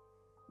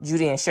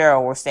 Judy and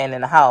Cheryl were staying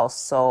in the house,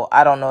 so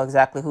I don't know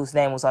exactly whose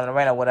name was on the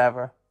rent or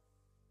whatever.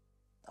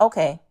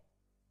 Okay.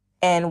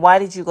 And why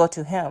did you go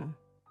to him?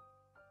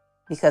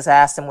 Because I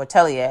asked him where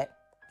Telly at.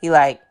 He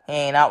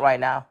ain't out right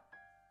now.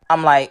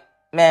 I'm like,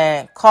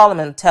 man, call him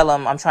and tell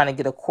him I'm trying to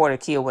get a quarter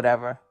key or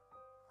whatever.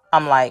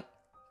 I'm like,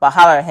 but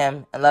holler at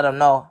him and let him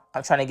know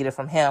I'm trying to get it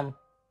from him.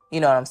 You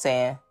know what I'm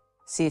saying?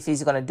 See if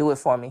he's going to do it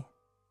for me.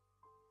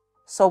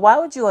 So why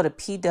would you go to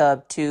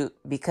P-Dub to,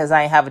 because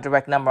I ain't have a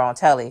direct number on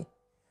Telly?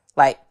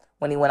 Like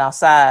when he went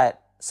outside.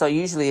 So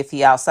usually if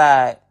he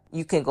outside,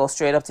 you can go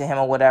straight up to him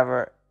or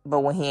whatever.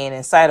 But when he ain't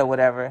inside or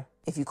whatever,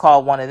 if you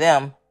call one of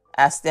them,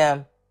 ask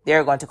them,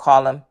 they're going to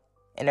call him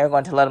and they're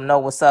going to let him know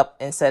what's up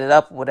and set it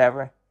up or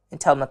whatever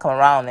and tell him to come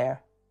around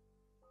there.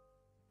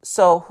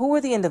 So who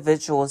were the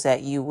individuals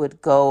that you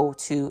would go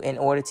to in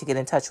order to get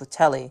in touch with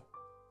Telly?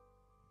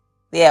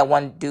 They had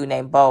one dude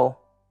named Bo,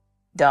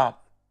 Dump.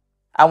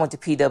 I went to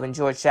P-Dub and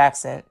George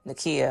Jackson,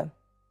 Nakia.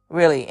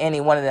 Really, any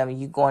one of them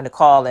you going to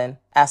call and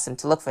ask them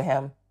to look for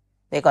him.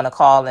 They're going to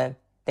call and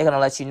they're going to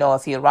let you know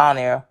if he's around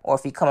there or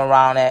if he come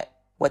around at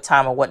what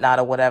time or whatnot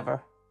or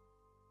whatever.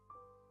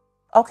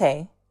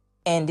 Okay.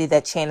 And did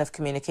that chain of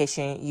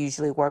communication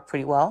usually work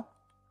pretty well?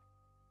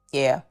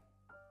 Yeah.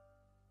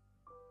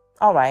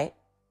 All right.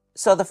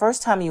 So the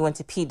first time you went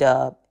to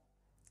P-Dub,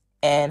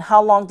 and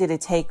how long did it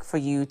take for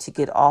you to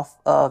get off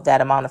of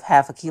that amount of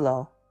half a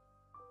kilo?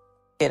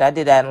 I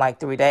did that in like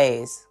 3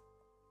 days.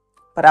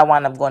 But I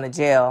wound up going to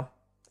jail.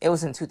 It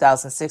was in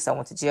 2006 I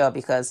went to jail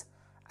because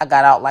I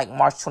got out like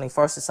March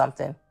 21st or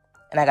something.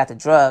 And I got the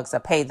drugs. I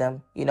paid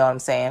them, you know what I'm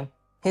saying?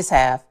 His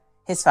half,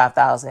 his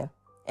 5,000.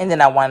 And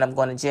then I wound up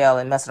going to jail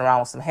and messing around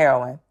with some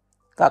heroin.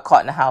 Got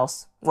caught in the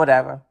house,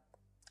 whatever.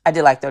 I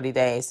did like 30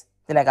 days.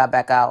 Then I got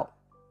back out.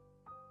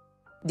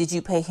 Did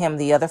you pay him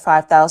the other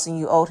 5,000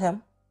 you owed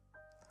him?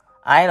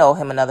 I ain't owe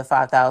him another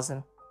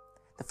 5,000.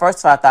 The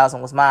first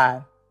 5,000 was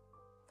mine.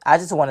 I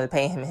just wanted to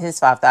pay him his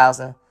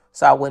 5,000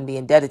 so I wouldn't be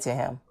indebted to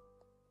him.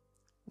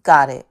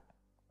 Got it.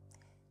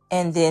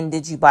 And then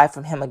did you buy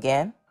from him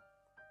again?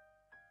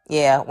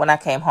 Yeah, when I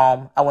came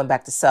home, I went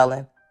back to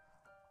selling.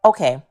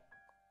 Okay.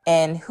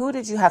 And who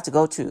did you have to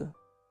go to?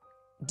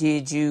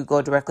 Did you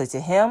go directly to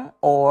him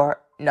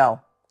or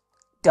no?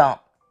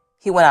 Dump.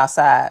 He went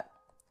outside.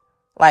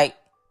 Like,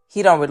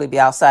 he don't really be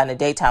outside in the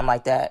daytime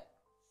like that.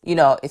 You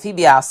know, if he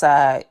be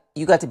outside,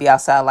 you got to be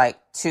outside like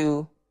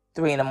 2,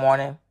 3 in the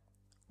morning,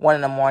 1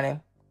 in the morning.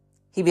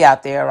 He be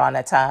out there around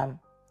that time.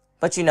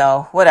 But you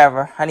know,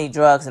 whatever. I need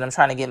drugs and I'm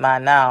trying to get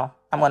mine now.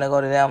 I'm going to go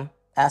to them,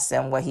 ask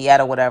them where he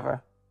at or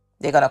whatever.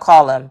 They're going to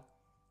call him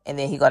and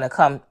then he's going to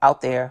come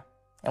out there.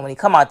 And when he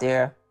come out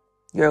there,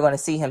 you're going to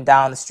see him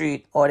down the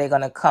street or they're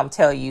going to come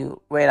tell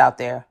you right out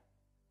there.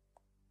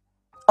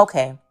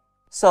 Okay.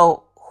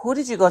 So who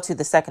did you go to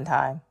the second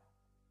time?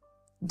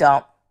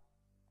 Dump.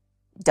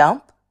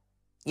 Dump?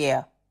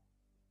 Yeah.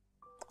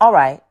 All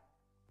right.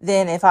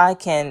 Then if I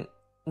can,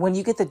 when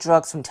you get the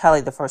drugs from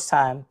Telly the first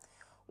time,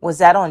 was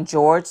that on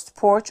George's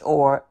porch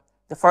or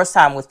the first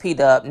time with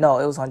P-Dub? No,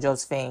 it was on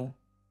Josephine.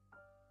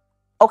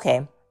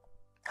 Okay.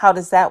 How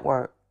does that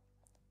work?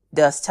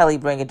 Does Telly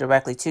bring it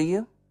directly to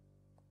you?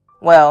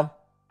 Well,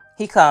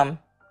 he go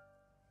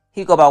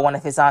by one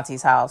of his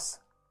auntie's house.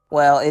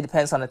 Well, it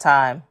depends on the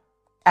time.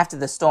 After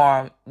the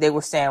storm, they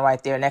were staying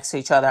right there next to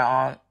each other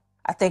on,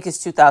 I think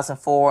it's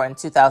 2004 and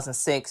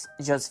 2006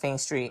 Josephine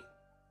Street.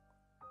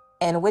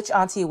 And which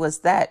auntie was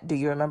that, do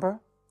you remember?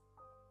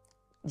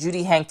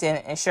 Judy Hankton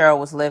and Cheryl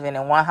was living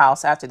in one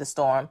house after the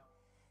storm,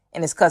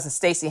 and his cousin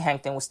Stacy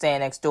Hankton was staying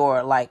next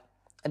door, like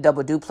a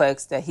double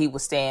duplex that he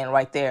was staying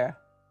right there.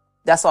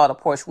 That's all the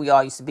porch we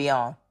all used to be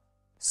on.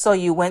 So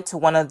you went to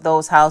one of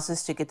those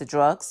houses to get the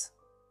drugs?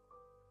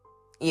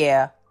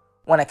 Yeah,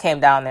 when I came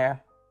down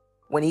there.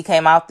 When he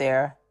came out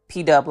there,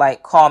 P-Dub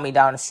called me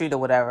down the street or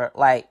whatever,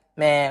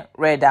 man,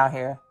 Red down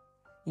here.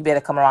 You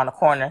better come around the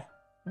corner.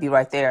 Be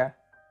right there.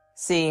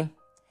 See,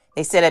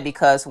 they said that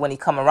because when he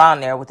come around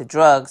there with the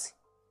drugs,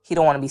 he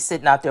don't want to be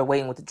sitting out there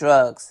waiting with the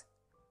drugs.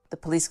 The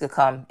police could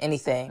come,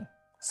 anything.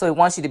 So he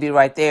wants you to be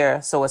right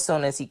there, so as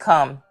soon as he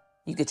come,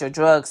 you get your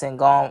drugs and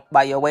go on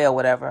by your way or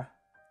whatever.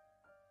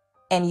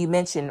 And you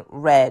mentioned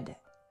Red.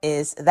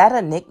 Is that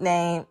a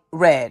nickname?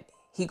 Red.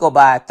 He go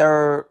by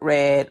Third,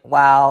 Red,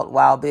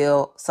 Wild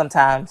Bill,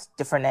 sometimes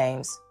different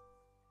names.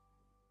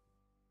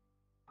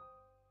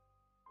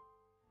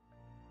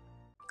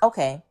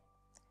 Okay.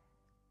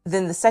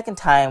 Then the second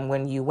time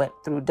when you went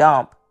through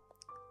Dump,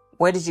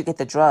 where did you get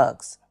the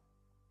drugs?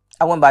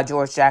 I went by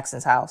George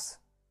Jackson's house.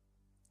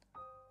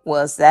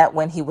 Was that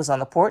when he was on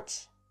the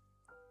porch?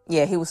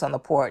 Yeah, he was on the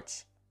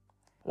porch.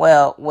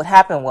 Well, what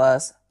happened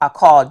was I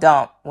called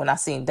Dump when I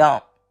seen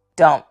Dump.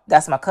 Dump,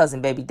 that's my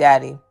cousin, baby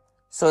daddy.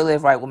 So he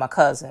lived right with my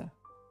cousin.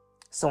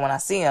 So when I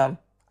see him,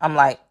 I'm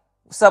like,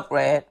 what's up,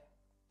 Red?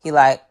 He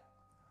like,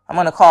 I'm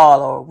on a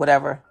call or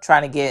whatever,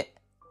 trying to get.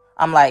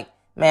 I'm like,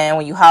 man,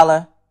 when you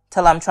holler,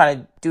 tell him I'm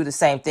trying to do the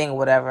same thing or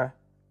whatever.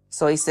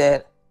 So he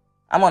said,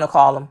 I'm going to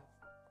call him.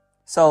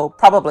 So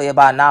probably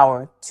about an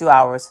hour, 2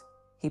 hours,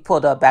 he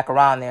pulled up back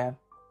around there.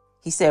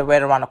 He said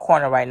right around the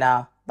corner right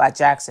now by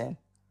Jackson,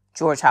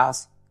 George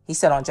house. He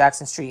said on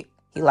Jackson Street.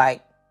 He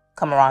like,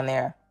 come around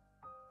there.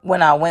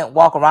 When I went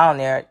walk around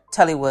there,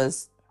 Telly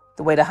was,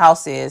 the way the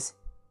house is,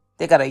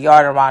 they got a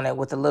yard around it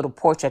with a little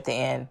porch at the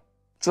end.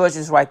 George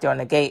was right there on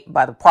the gate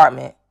by the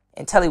apartment,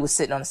 and Telly was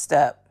sitting on the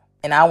step.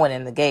 And I went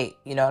in the gate,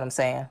 you know what I'm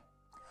saying?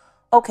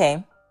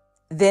 Okay.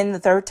 Then the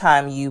third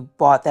time you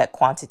bought that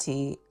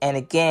quantity, and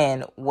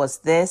again, was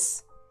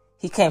this?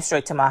 He came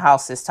straight to my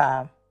house this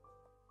time.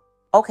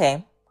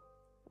 Okay.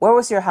 Where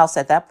was your house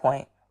at that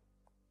point?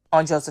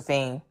 On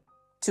Josephine,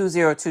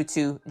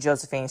 2022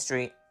 Josephine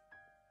Street.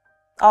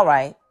 All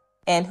right.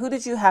 And who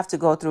did you have to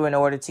go through in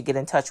order to get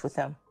in touch with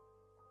him?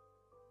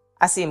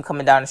 I see him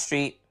coming down the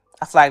street.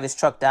 I flagged his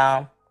truck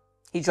down.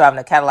 He driving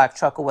a Cadillac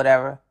truck or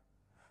whatever.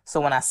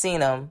 So when I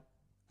seen him,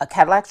 a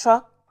Cadillac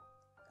truck?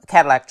 A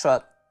Cadillac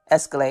truck.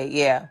 Escalade,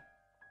 yeah.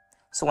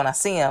 So when I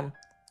see him,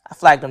 I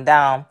flagged him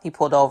down. He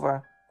pulled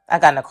over. I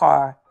got in the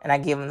car and I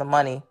gave him the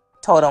money.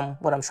 Told him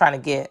what I'm trying to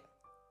get.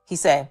 He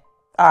said,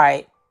 all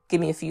right,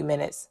 give me a few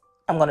minutes.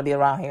 I'm going to be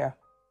around here.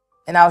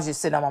 And I was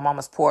just sitting on my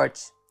mama's porch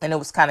and it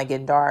was kind of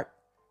getting dark.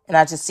 And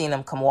I just seen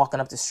him come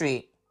walking up the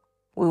street.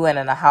 We went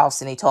in the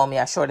house and he told me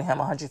I shorted him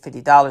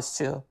 $150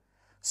 too.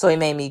 So he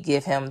made me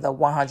give him the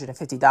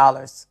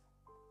 $150.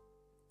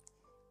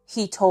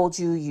 He told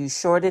you you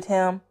shorted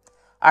him?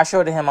 I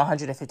shorted him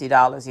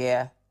 $150,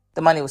 yeah.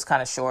 The money was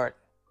kind of short.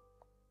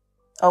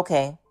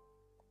 Okay.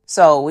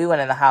 So we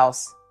went in the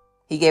house.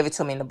 He gave it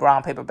to me in the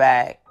brown paper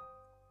bag.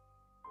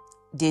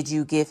 Did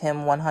you give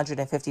him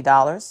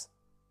 $150?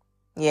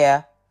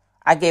 Yeah.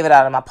 I gave it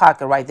out of my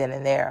pocket right then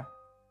and there.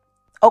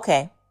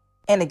 Okay.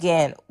 And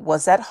again,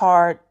 was that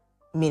hard,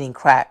 meaning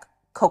crack,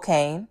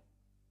 cocaine?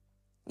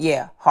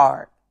 Yeah,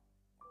 hard.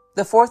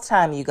 The fourth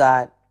time you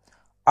got,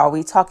 are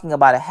we talking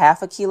about a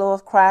half a kilo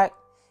of crack?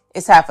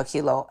 It's half a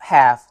kilo,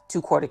 half,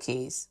 2 quarter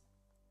keys.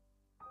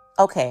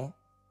 Okay.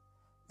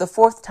 The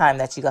fourth time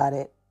that you got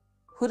it,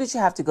 who did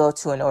you have to go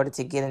to in order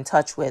to get in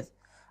touch with?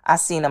 I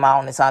seen him out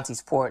on his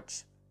auntie's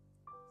porch.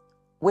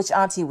 Which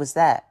auntie was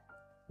that?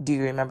 Do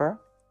you remember?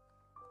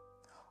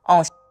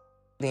 On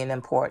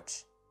the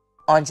porch.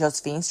 On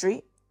Josephine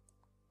Street?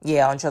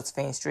 Yeah, on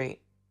Josephine Street.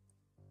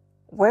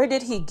 Where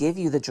did he give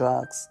you the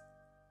drugs?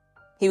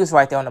 He was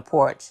right there on the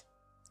porch.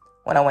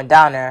 When I went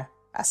down there,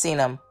 I seen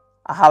him.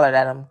 I hollered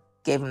at him,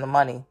 gave him the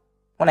money.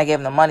 When I gave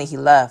him the money, he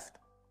left.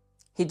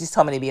 He just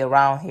told me to be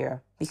around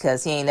here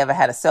because he ain't never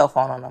had a cell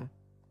phone on him.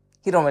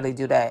 He don't really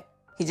do that.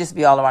 He just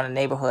be all around the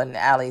neighborhood and the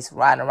alleys,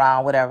 riding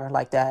around, whatever,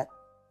 like that.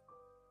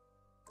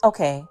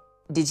 Okay.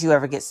 Did you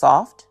ever get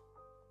soft?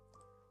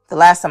 The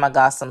last time I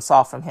got some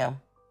soft from him.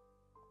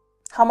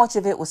 How much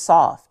of it was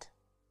soft?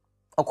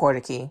 A quarter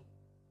key.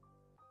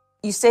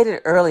 You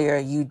stated earlier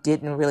you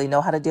didn't really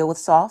know how to deal with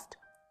soft.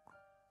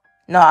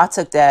 No, I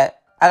took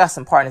that. I got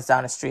some partners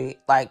down the street,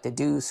 like the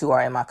dudes who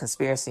are in my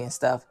conspiracy and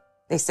stuff.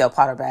 They sell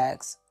powder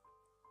bags.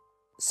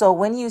 So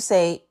when you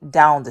say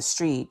down the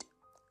street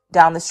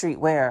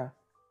where?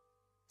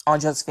 On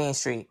Josephine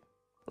Street.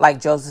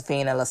 Like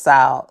Josephine and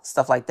LaSalle,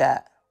 stuff like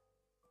that.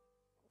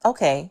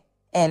 Okay.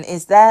 And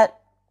is that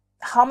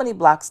How many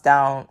blocks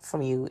down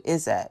from you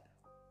is that?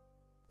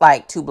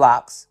 Like 2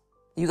 blocks.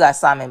 You got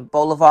Simon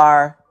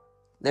Boulevard,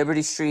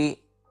 Liberty Street,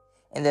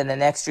 and then the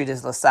next street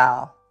is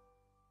LaSalle.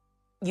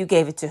 You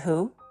gave it to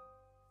who?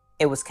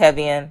 It was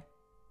Kevian.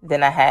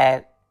 Then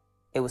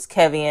it was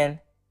Kevian,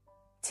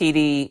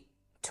 TD,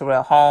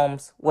 Terrell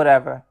Holmes,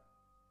 whatever.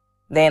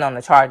 They ain't on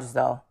the charges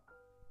though.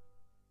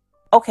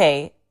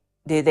 Okay,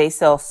 did they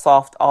sell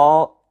soft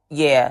all?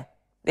 Yeah,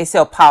 they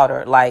sell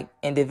powder, like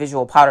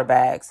individual powder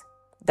bags,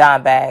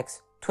 dime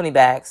bags, 20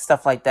 bags,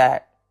 stuff like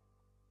that.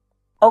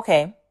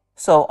 Okay,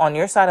 so on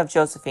your side of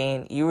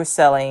Josephine, you were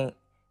selling,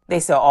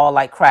 they sell all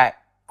like crack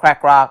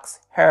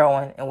rocks,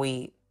 heroin, and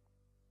weed.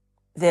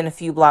 Then a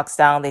few blocks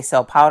down, they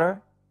sell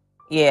powder.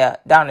 Yeah,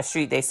 down the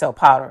street, they sell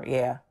powder,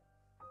 yeah.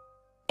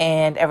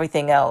 And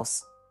everything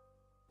else.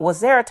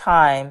 Was there a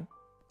time,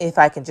 if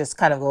I can just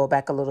kind of go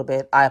back a little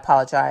bit, I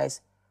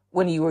apologize,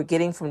 when you were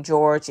getting from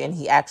George and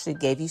he actually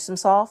gave you some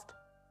soft?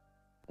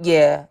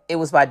 Yeah, it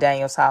was by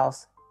Daniel's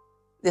house.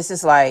 This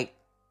is like,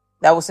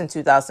 that was in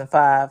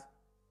 2005.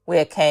 We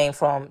had came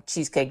from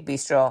Cheesecake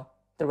Bistro,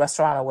 the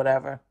restaurant or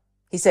whatever.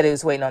 He said he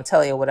was waiting on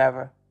Telly or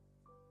whatever.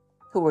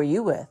 Who were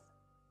you with?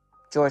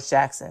 George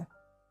Jackson.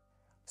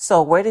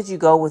 So where did you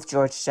go with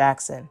George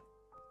Jackson?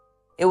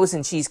 It was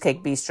in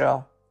Cheesecake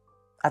Bistro.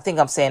 I think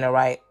I'm saying it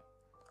right.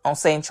 On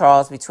St.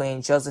 Charles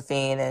between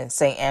Josephine and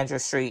St. Andrew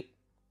Street.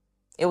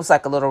 It was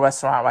like a little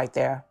restaurant right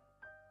there.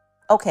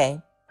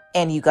 Okay.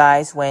 And you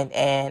guys went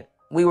and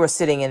we were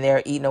sitting in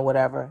there eating or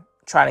whatever,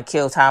 trying to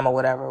kill time or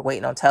whatever,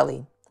 waiting on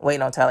Telly.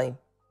 Waiting on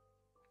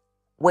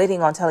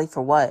Telly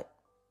for what?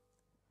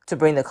 To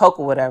bring the coke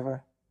or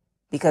whatever.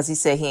 Because he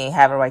said he ain't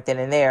have it right then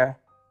and there.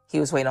 He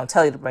was waiting on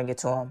Telly to bring it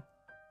to him.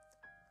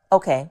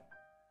 Okay.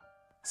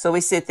 So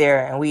we sit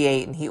there and we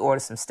ate and he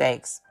ordered some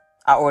steaks.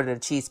 I ordered a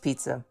cheese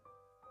pizza.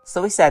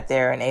 So we sat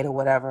there and ate or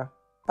whatever.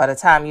 By the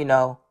time,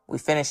 we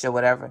finished or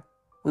whatever,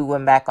 we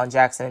went back on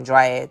Jackson and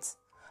Dryades.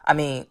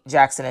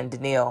 Jackson and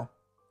Daniil.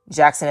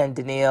 Jackson and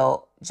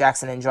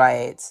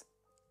Dryades.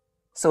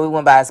 So we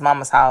went by his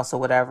mama's house or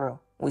whatever.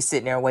 We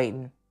sitting there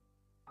waiting.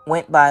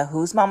 Went by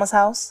whose mama's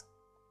house?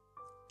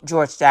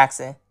 George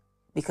Jackson.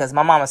 Because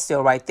my mama's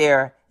still right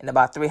there, and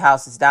about 3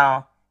 houses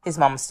down, his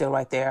mama's still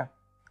right there.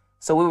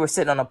 So we were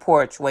sitting on the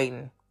porch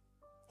waiting.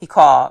 He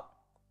called.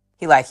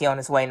 He on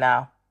his way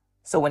now.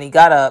 So when he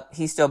got up,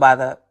 he's still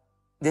by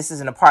this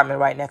is an apartment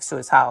right next to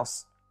his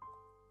house.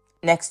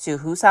 Next to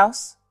whose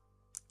house?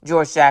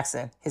 George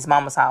Jackson, his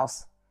mama's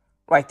house.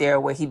 Right there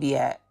where he be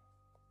at.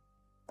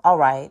 All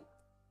right.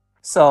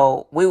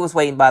 So we was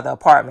waiting by the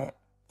apartment.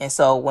 And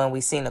so when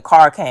we seen the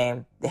car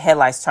came, the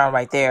headlights turned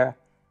right there,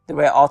 the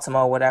red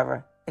Altima or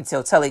whatever,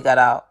 until Telly got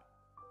out.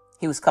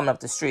 He was coming up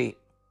the street.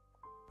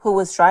 Who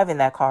was driving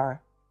that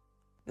car?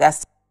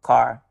 That's the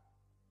car.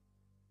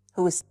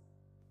 Who is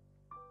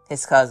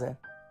his cousin?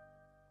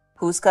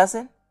 Whose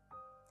cousin?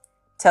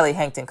 Telly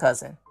Hankton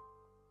cousin.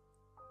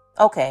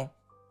 Okay.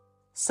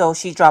 So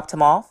she dropped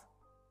him off?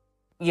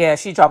 Yeah,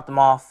 she dropped him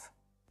off.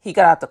 He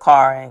got out the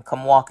car and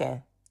come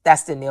walking.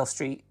 That's Daniil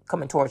Street,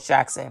 coming towards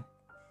Jackson.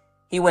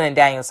 He went in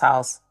Daniel's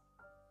house.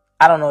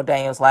 I don't know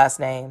Daniel's last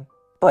name,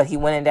 but he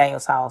went in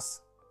Daniel's house.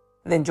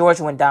 Then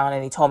George went down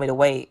and he told me to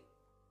wait.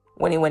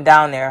 When he went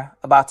down there,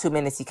 about 2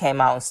 minutes he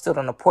came out and stood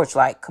on the porch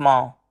like, come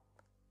on.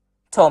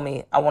 Told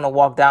me I want to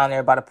walk down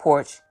there by the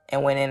porch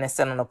and went in and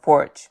sat on the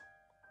porch.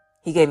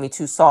 He gave me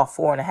 2 soft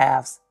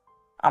 4.5s.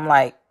 I'm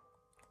like,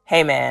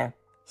 hey man,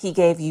 he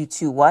gave you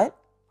 2 what?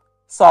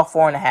 Soft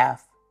 4.5.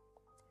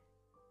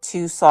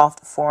 2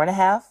 soft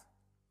 4.5?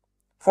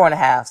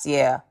 4.5s,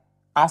 yeah.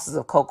 Ounces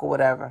of coke or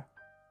whatever.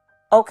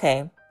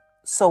 Okay,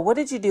 so what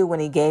did you do when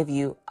he gave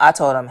you? I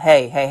told him,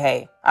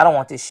 hey, I don't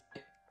want this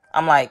shit.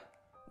 I'm like,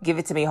 give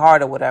it to me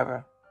hard or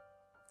whatever.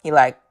 He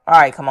like, all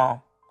right, come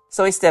on.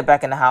 So he stepped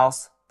back in the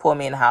house, pulled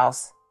me in the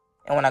house.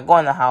 And when I go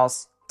in the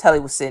house, Telly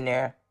was sitting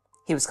there.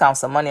 He was counting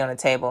some money on the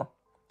table.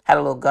 Had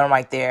a little gun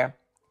right there.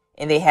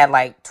 And they had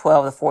like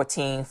 12 to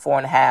 14,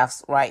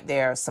 4.5s right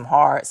there. Some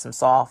hard, some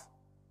soft.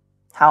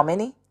 How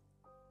many?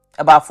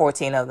 About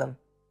 14 of them.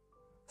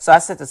 So I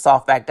set the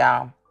soft back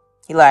down.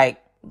 He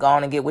like, go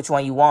on and get which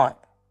one you want.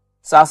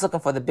 So I was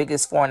looking for the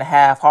biggest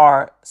 4.5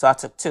 hard. So I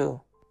took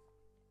 2.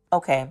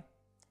 Okay.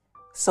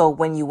 So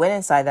when you went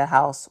inside that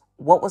house,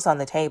 what was on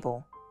the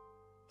table?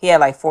 He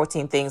had like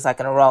 14 things like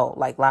in a row,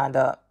 like lined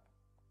up.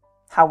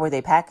 How were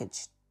they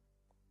packaged?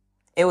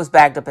 It was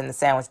bagged up in the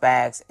sandwich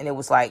bags and it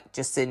was like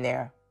just sitting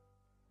there.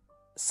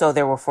 So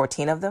there were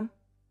 14 of them?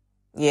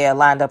 Yeah,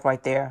 lined up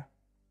right there.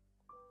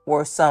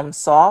 Were some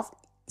soft?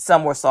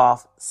 Some were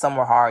soft, some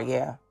were hard,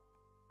 yeah.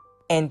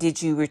 And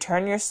did you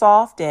return your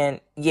soft?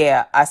 And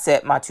yeah, I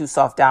set my 2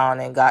 soft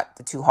down and got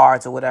the 2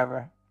 hards or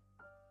whatever.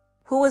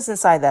 Who was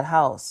inside that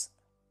house?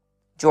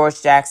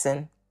 George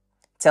Jackson,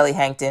 Telly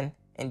Hankton,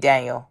 and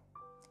Daniel.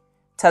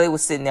 Telly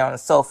was sitting there on the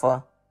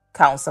sofa,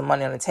 counting some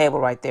money on the table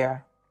right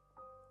there.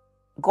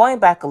 Going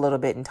back a little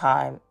bit in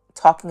time,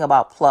 talking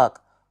about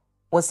Pluck,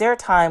 was there a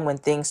time when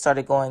things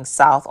started going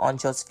south on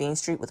Josephine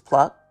Street with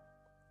Pluck?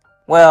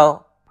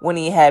 Well, when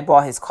he had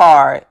bought his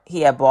car,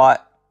 he had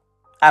bought,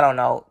 I don't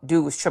know,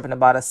 dude was tripping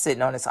about us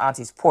sitting on his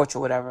auntie's porch or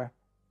whatever.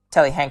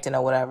 Telly Hankton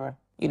or whatever.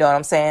 You know what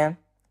I'm saying?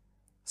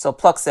 So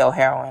Pluck sell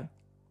heroin.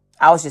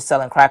 I was just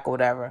selling crack or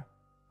whatever.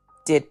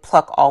 Did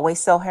Pluck always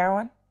sell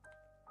heroin?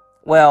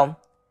 Well,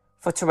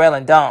 for Terrell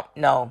and Dump,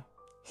 no.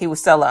 He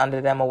was selling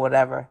under them or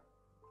whatever.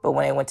 But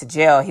when they went to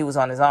jail, he was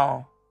on his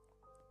own.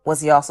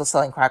 Was he also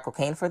selling crack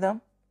cocaine for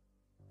them?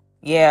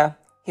 Yeah,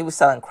 he was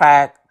selling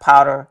crack,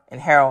 powder, and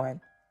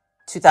heroin.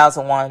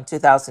 2001,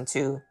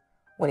 2002,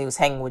 when he was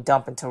hanging with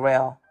Dump and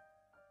Terrell.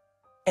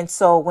 And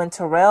so when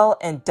Terrell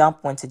and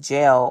Dump went to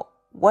jail,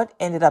 what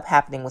ended up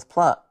happening with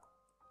Pluck?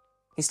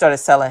 He started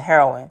selling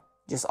heroin,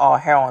 just all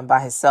heroin by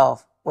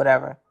himself,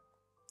 whatever.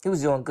 He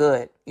was doing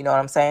good, you know what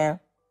I'm saying?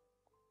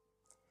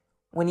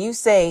 When you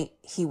say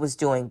he was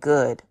doing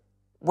good,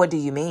 what do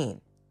you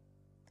mean?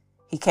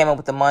 He came up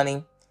with the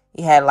money.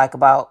 He had like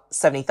about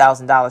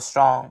 $70,000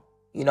 strong,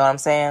 you know what I'm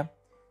saying?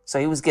 So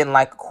he was getting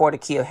like a quarter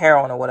key of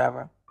heroin or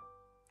whatever.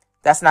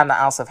 That's not an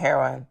ounce of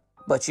heroin,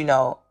 but you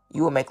know,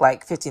 you would make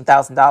like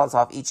 $15,000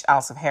 off each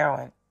ounce of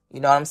heroin.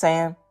 You know what I'm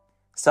saying?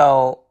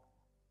 So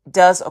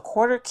does a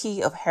quarter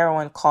key of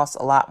heroin cost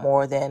a lot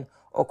more than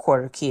a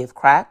quarter key of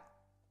crack?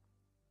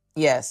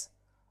 Yes.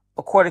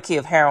 A quarter key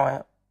of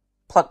heroin,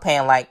 Pluck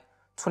paying like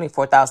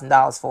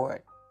 $24,000 for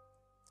it.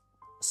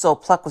 So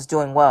Pluck was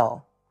doing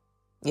well.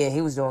 Yeah,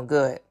 he was doing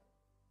good.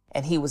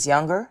 And he was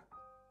younger?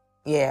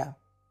 Yeah.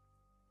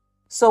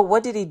 So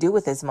what did he do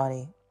with his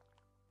money?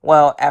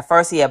 Well, at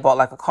first he had bought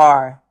like a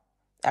car.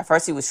 At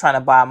first he was trying to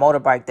buy a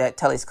motorbike that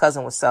Telly's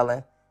cousin was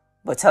selling,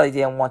 but Telly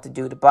didn't want the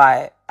dude to buy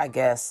it, I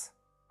guess.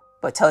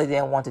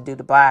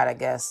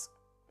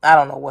 I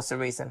don't know what's the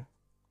reason.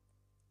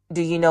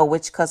 Do you know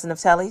which cousin of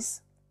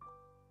Telly's?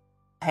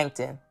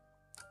 Hankton.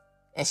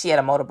 And she had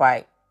a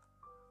motorbike.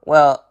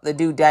 Well, the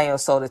dude Daniel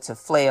sold it to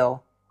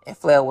Flail, and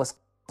Flail was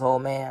his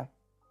old man.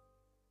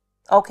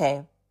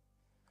 Okay.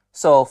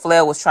 So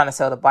Flail was trying to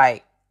sell the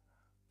bike.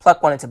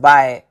 Pluck wanted to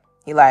buy it.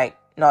 He like,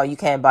 no, you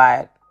can't buy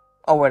it,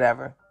 or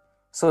whatever.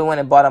 So we went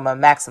and bought him a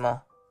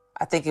Maxima.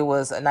 I think it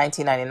was a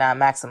 1999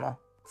 Maxima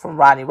from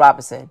Rodney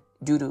Robinson,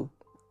 Doodoo.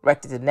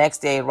 Wrecked it the next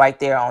day right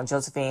there on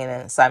Josephine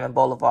and Simon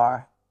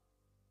Boulevard.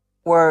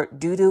 Were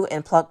Doodoo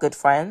and Pluck good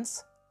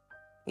friends?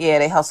 Yeah,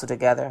 they hustled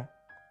together.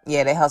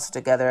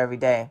 Every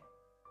day.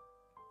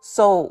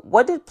 So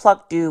what did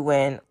Pluck do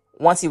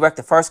once he wrecked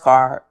the first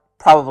car,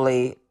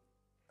 probably,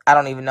 I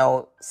don't even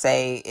know,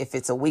 say if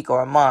it's a week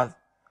or a month,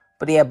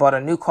 but he had bought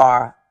a new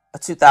car, a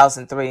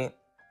 2003,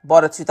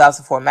 bought a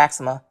 2004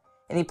 Maxima,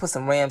 and he put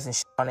some rims and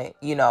shit on it,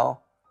 you know,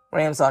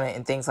 rims on it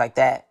and things like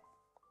that.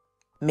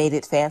 Made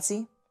it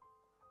fancy?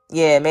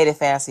 Yeah, made it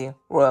fancy,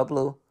 royal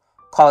blue.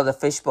 Call it a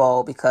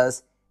fishbowl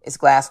because it's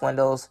glass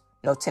windows,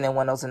 no tinted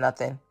windows or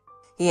nothing.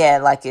 He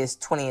had like his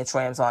 20-inch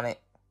rims on it.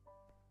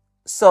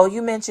 So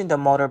you mentioned a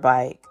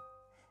motorbike.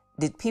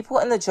 Did people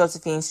in the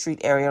Josephine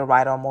Street area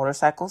ride on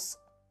motorcycles?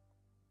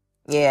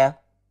 Yeah,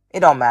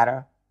 it don't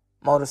matter.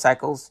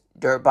 Motorcycles,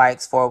 dirt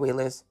bikes,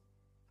 four-wheelers.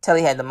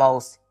 Telly had the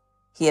most.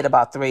 He had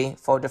about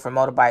 3-4 different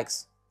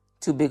motorbikes.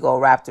 2 big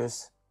old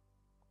Raptors.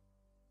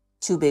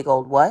 2 big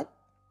old what?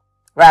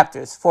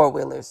 Raptors,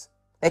 four-wheelers.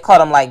 They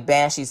called them like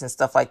Banshees and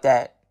stuff like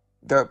that.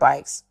 Dirt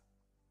bikes.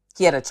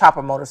 He had a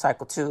chopper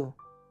motorcycle too.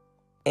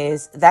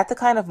 Is that the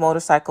kind of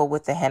motorcycle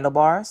with the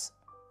handlebars?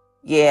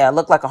 Yeah, it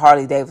looked like a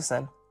Harley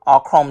Davidson,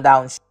 all chromed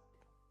out and shit.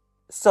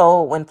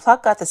 So when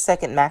Pluck got the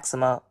second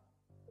Maxima,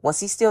 was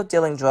he still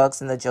dealing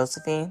drugs in the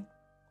Josephine?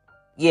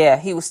 Yeah,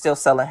 he was still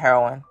selling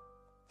heroin.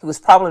 He was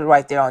probably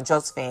right there on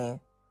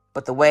Josephine,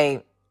 but the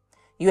way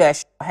you had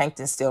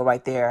Hankton still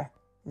right there,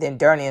 then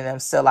Durney and them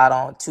still out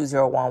on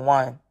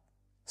 2011.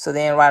 So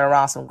they ain't right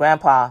around some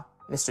grandpa,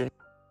 Mr.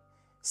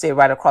 Stay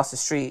right across the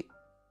street.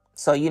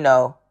 So you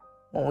know,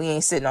 when we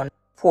ain't sitting on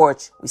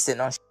porch, we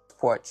sitting on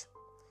porch.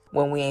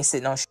 When we ain't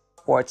sitting on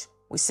porch,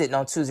 we sitting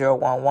on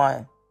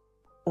 2011.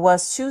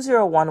 Was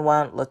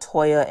 2011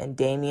 LaToya and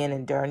Damien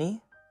and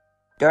Durney?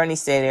 Durney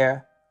stayed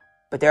there,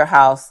 but their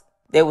house,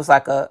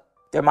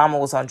 their mama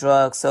was on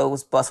drugs, so it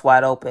was bust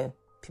wide open.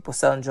 People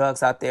selling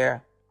drugs out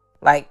there.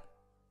 Like,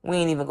 we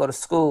ain't even go to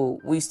school.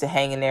 We used to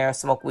hang in there,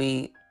 smoke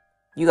weed.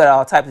 You got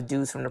all types of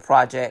dudes from the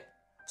project.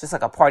 Just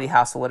like a party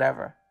house or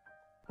whatever.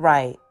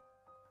 Right.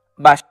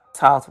 By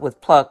house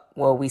with Pluck,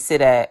 where we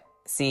sit at,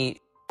 see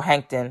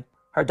Hankton,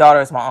 her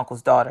daughter is my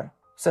uncle's daughter.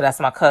 So that's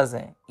my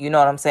cousin. You know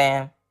what I'm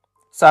saying?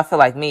 So I feel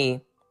like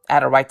I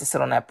had a right to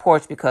sit on that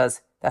porch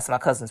because that's my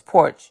cousin's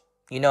porch.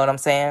 You know what I'm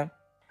saying?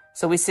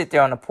 So we sit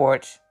there on the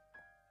porch.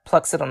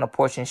 Pluck sit on the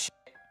porch and shit.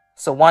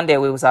 So one day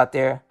we was out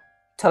there.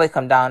 Telly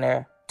come down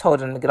there.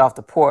 Told him to get off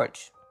the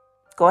porch.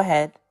 Go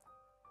ahead.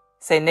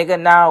 Say, nigga,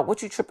 now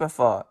what you tripping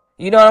for?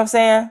 You know what I'm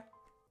saying?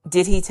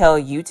 Did he tell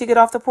you to get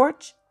off the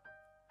porch?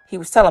 He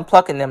was telling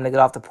Pluck and them to get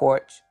off the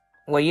porch.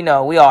 Well, you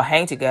know, we all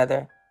hang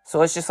together.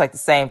 So it's just like the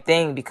same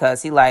thing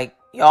because he like,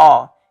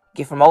 y'all,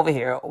 get from over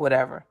here or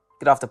whatever.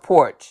 Get off the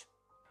porch.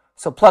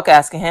 So Pluck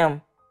asking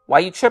him, why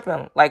you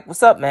tripping? Like,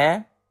 what's up,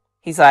 man?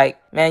 He's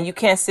like, man, you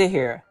can't sit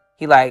here.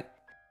 He like,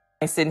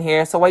 I ain't sitting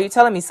here, so why you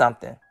telling me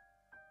something?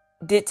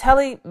 Did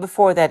Telly,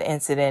 before that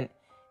incident,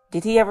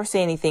 Did he ever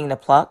say anything to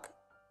Pluck?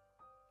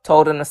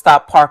 Told him to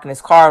stop parking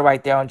his car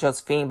right there on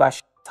Josephine by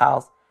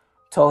house.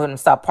 Told him to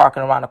stop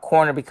parking around the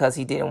corner because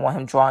he didn't want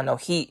him drawing no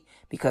heat,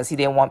 because he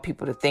didn't want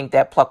people to think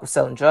that Pluck was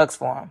selling drugs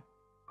for him.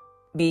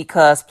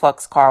 Because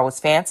Pluck's car was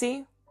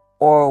fancy?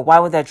 Or why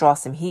would that draw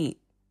some heat?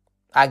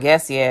 I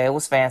guess, yeah, it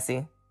was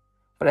fancy.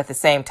 But at the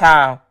same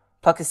time,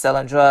 Pluck is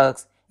selling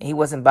drugs, and he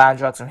wasn't buying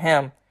drugs from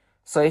him.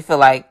 So he feel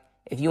like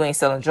if you ain't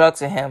selling drugs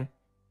to him,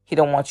 he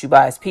don't want you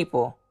by his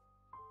people.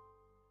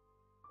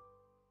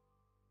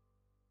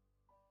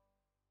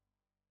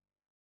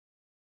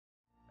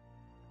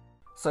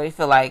 So he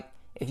feel like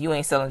if you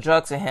ain't selling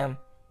drugs to him,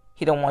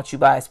 he don't want you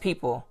by his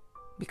people,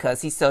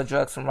 because he sell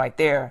drugs from right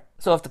there.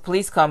 So if the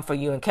police come for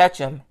you and catch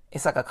him,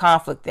 it's like a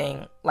conflict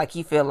thing, like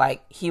he feel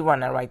like he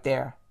running right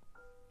there.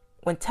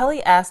 When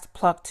Telly asked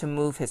Pluck to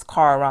move his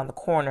car around the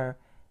corner,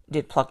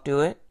 did Pluck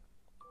do it?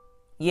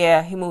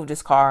 Yeah, he moved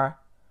his car.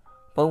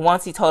 But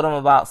once he told him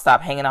about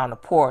stop hanging out on the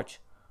porch,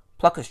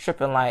 Pluck is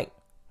tripping like,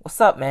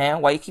 what's up,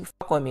 man? Why you keep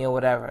fucking with me or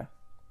whatever?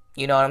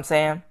 You know what I'm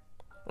saying?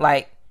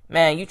 Like,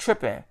 man, you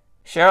tripping.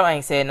 Cheryl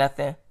ain't said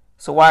nothing,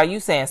 so why are you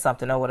saying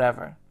something or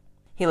whatever?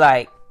 He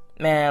like,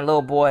 man,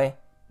 little boy,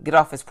 get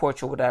off his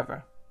porch or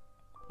whatever.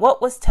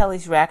 What was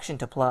Telly's reaction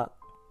to Pluck?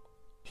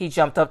 He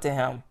jumped up to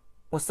him.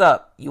 What's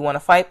up? You want to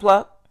fight,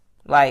 Pluck?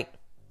 Like,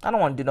 I don't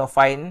want to do no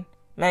fighting.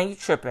 Man, you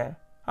tripping.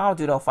 I don't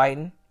do no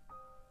fighting.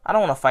 I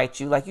don't want to fight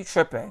you. Like, you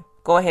tripping.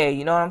 Go ahead,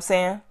 you know what I'm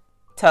saying?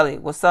 Telly,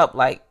 what's up?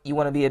 Like, you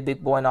want to be a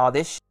big boy and all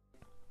this shit?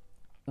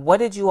 What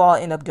did you all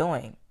end up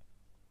doing?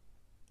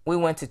 We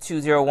went to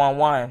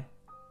 2011.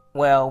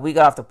 Well, we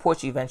got off the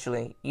porch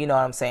eventually, you know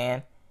what I'm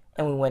saying?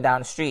 And we went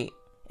down the street.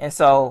 And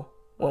so,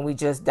 when we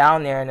just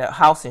down there in the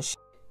house and shit,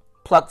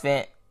 Pluck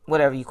vent,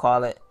 whatever you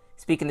call it,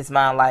 speaking his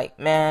mind like,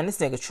 man, this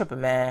nigga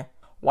tripping, man.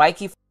 Why he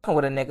keep fucking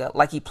with a nigga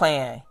like he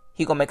playing?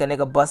 He gonna make a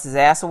nigga bust his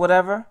ass or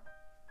whatever?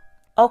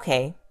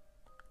 Okay.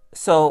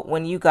 So,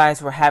 when you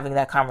guys were having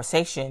that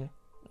conversation,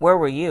 where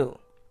were you?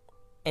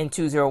 In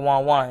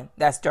 2011.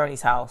 That's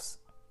Gurney's house.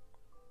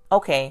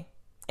 Okay.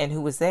 And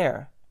who was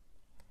there?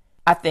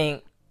 I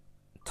think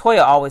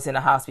Toya always in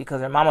the house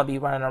because her mama be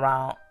running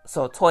around.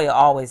 So Toya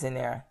always in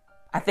there.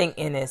 I think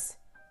Ennis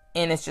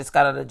just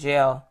got out of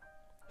jail.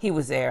 He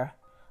was there.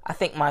 I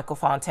think Michael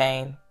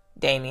Fontaine,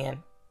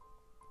 Damien.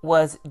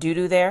 Was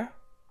Dudu there?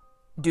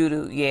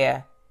 Dudu,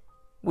 yeah.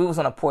 We was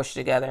on a porch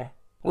together.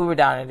 We were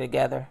down there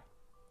together.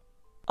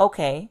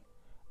 Okay.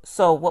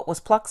 So what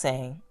was Pluck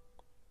saying?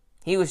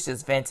 He was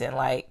just venting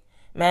like,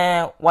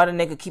 man, why the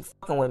nigga keep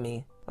fucking with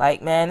me?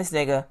 Like, man, this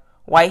nigga,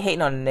 why he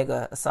hating on the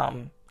nigga or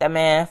something? That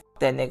man, fuck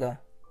that nigga.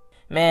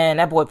 Man,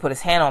 that boy put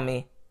his hand on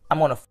me. I'm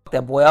gonna fuck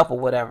that boy up or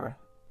whatever.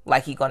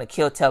 Like he gonna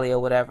kill Telly or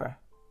whatever.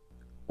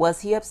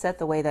 Was he upset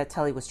the way that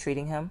Telly was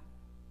treating him?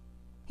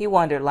 He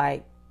wondered,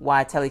 like,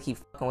 why Telly keep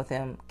fucking with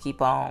him,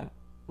 keep on.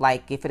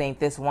 Like, if it ain't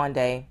this one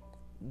day,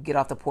 get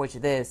off the porch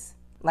of this.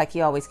 Like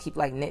he always keep,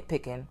 like,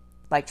 nitpicking.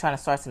 Like trying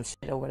to start some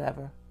shit or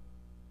whatever.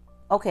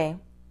 Okay.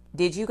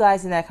 Did you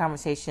guys in that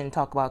conversation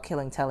talk about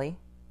killing Telly?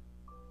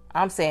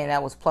 I'm saying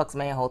that was Pluck's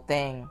main whole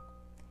thing.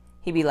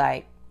 He be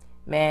like,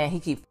 man, he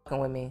keep fucking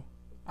with me.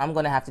 I'm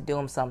gonna have to do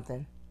him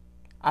something.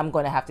 I'm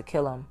gonna have to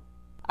kill him.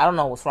 I don't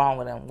know what's wrong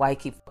with him. Why he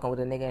keep fucking with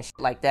a nigga and shit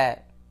like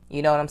that.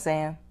 You know what I'm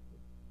saying?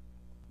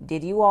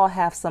 Did you all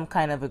have some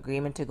kind of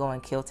agreement to go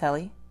and kill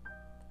Telly?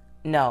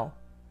 No.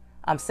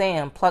 I'm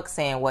saying Pluck's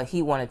saying what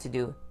he wanted to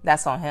do.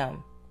 That's on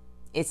him.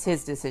 It's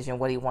his decision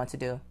what he wants to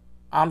do.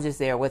 I'm just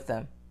there with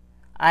him.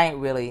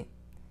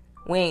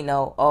 We ain't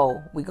no,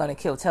 oh, we gonna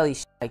kill Telly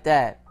shit like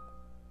that.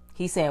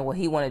 He's saying what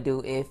he want to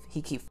do if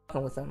he keep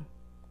fucking with him.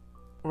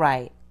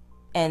 Right.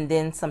 And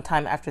then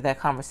sometime after that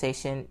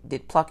conversation,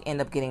 did Pluck end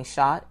up getting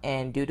shot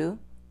and Dudu?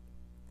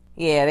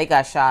 Yeah, they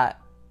got shot.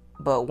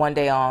 But one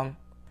day on,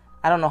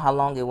 I don't know how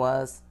long it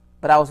was,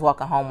 but I was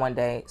walking home one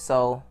day,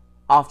 so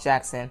off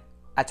Jackson,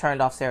 I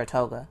turned off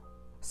Saratoga.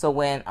 So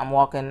when I'm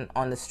walking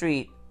on the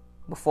street,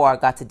 before I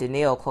got to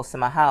Daniel close to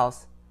my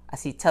house, I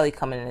see Telly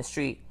coming in the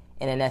street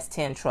in an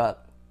S10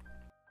 truck.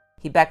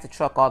 He backed the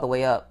truck all the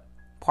way up,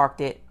 parked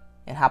it,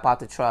 and hopped out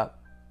the truck.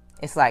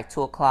 It's like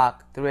 2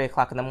 o'clock, 3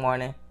 o'clock in the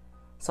morning,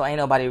 so ain't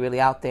nobody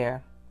really out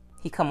there.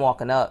 He come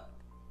walking up.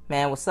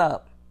 Man, what's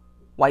up?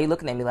 Why you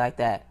looking at me like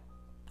that?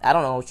 I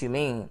don't know what you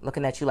mean.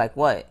 Looking at you like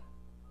what?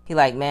 He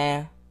like,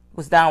 man,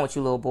 what's down with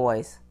you little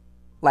boys?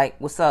 Like,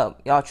 what's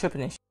up? Y'all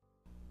tripping and shit.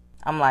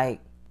 I'm like,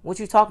 what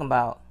you talking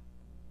about?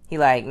 He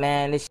like,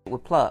 man, this shit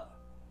with Pluck.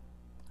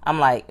 I'm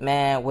like,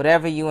 man,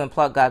 whatever you and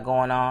Pluck got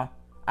going on,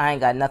 I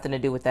ain't got nothing to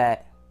do with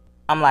that.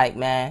 I'm like,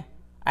 man,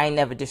 I ain't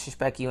never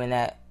disrespect you in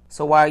that.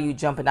 So why are you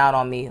jumping out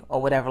on me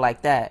or whatever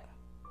like that?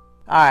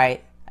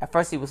 Alright. At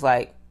first he was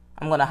like,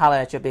 I'm gonna holler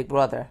at your big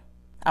brother.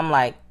 I'm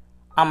like,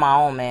 I'm my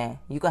own man.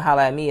 You can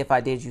holler at me if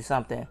I did you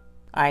something.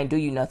 I ain't do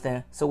you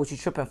nothing, so what you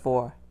tripping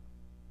for?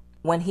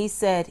 When he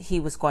said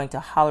he was going to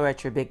holler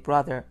at your big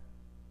brother,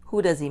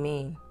 who does he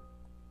mean?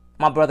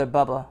 My brother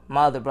Bubba,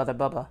 my other brother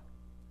Bubba.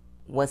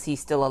 Was he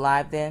still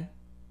alive then?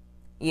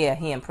 Yeah,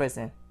 he in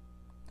prison.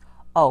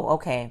 Oh,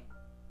 okay.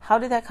 How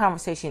did that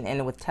conversation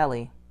end with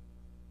Telly?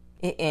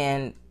 It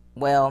ended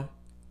Well,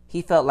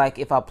 he felt like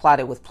if I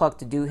plotted with Pluck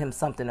to do him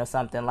something or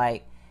something,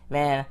 like,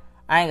 man,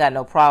 I ain't got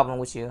no problem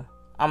with you.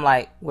 I'm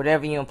like,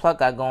 whatever you and Pluck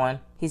got going,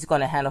 he's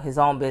going to handle his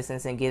own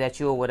business and get at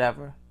you or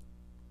whatever.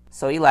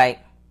 So he like,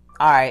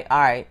 all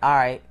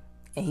right.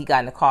 And he got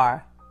in the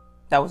car.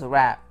 That was a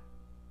wrap.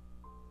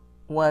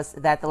 Was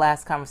that the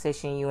last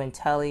conversation you and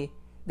Telly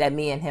that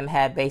me and him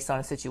had based on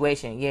the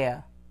situation?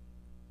 Yeah.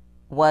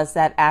 Was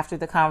that after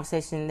the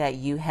conversation that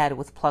you had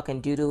with Pluck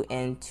and Doodoo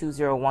in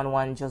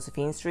 2011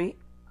 Josephine Street?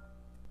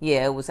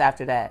 Yeah, it was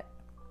after that.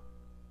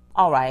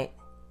 All right.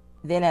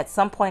 Then at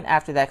some point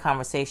after that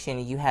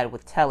conversation you had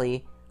with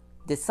Telly,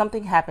 did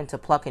something happen to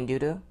Pluck and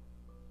Doodoo?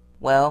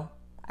 Well,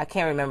 I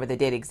can't remember the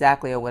date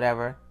exactly or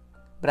whatever,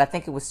 but I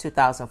think it was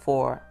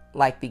 2004,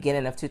 like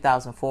beginning of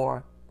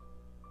 2004.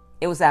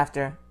 It was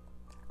after.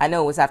 I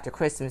know it was after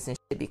Christmas and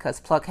shit because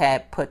Pluck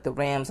had put the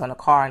rims on the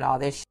car and all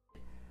this shit.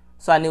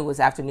 So I knew it was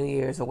after New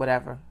Year's or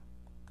whatever.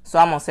 So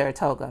I'm on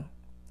Saratoga.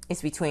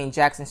 It's between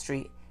Jackson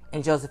Street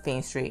and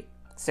Josephine Street,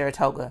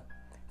 Saratoga.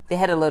 They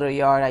had a little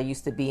yard I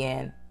used to be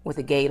in with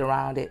a gate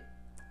around it.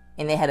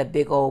 And they had a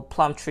big old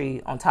plum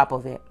tree on top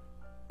of it.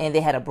 And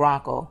they had a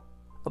Bronco,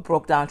 a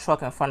broke down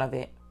truck in front of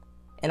it.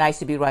 And I used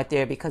to be right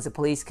there because the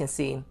police can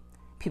see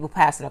people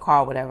passing the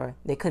car or whatever.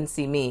 They couldn't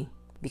see me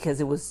because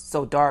it was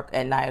so dark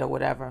at night or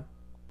whatever.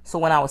 So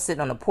when I was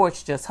sitting on the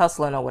porch just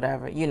hustling or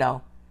whatever, you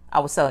know, I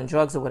was selling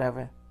drugs or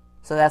whatever.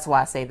 So that's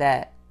why I say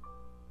that.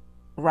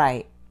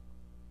 Right.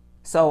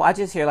 So I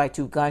just hear like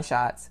 2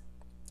 gunshots.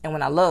 And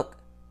when I look,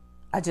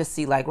 I just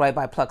see like right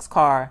by Pluck's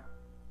car.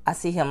 I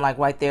see him like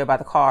right there by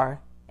the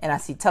car. And I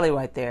see Telly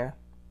right there.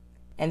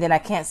 And then I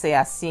can't say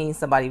I seen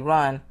somebody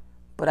run,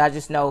 but I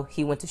just know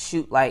he went to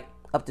shoot like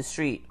up the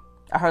street.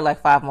 I heard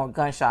like 5 more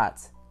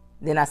gunshots.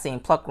 Then I seen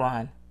Pluck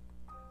run.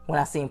 When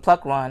I seen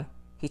Pluck run,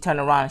 he turned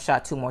around and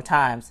shot 2 more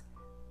times.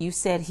 You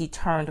said he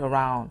turned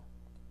around.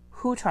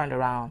 Who turned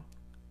around?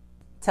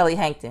 Telly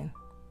Hankton.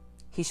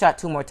 He shot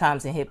 2 more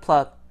times and hit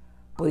Pluck,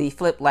 but he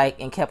flipped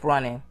like and kept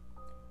running.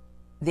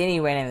 Then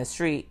he ran in the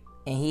street,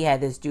 and he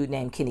had this dude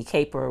named Kenny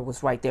Caper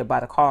was right there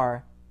by the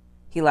car.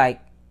 He like,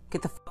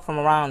 get the fuck from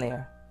around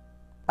there.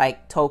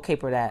 Like, told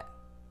Caper that.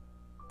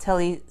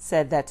 Telly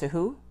said that to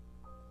who?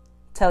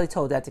 Telly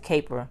told that to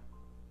Caper.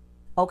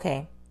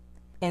 Okay.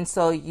 And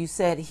so you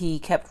said he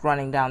kept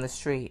running down the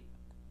street.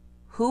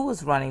 Who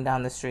was running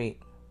down the street?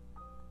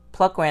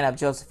 Pluck ran up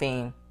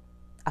Josephine.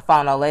 I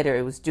found out later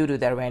it was Doodoo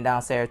that ran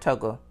down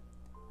Saratoga.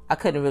 I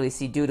couldn't really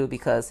see Doodoo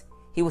because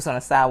he was on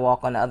a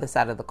sidewalk on the other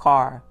side of the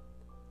car.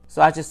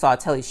 So I just saw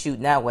Telly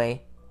shooting that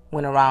way,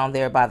 went around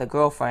there by the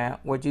girlfriend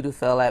where Doodoo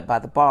fell at by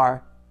the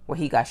bar where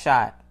he got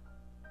shot.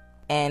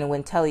 And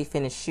when Telly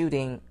finished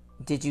shooting,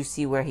 did you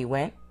see where he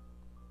went?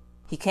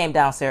 He came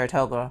down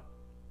Saratoga,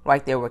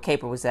 right there where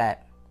Caper was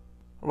at.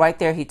 Right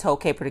there he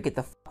told Caper to get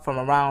the fuck from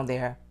around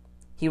there.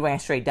 He ran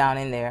straight down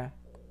in there.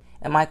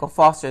 And Michael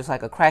Foster's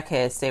like a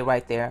crackhead, stay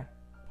right there.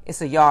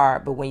 It's a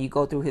yard, but when you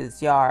go through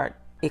his yard,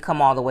 it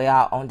come all the way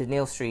out on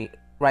Denille Street,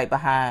 right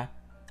behind.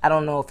 I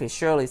don't know if it's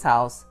Shirley's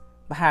house.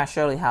 Behind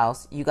Shirley's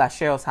house, you got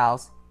Cheryl's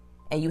house.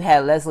 And you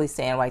had Leslie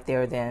staying right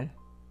there then.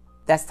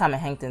 That's Tommy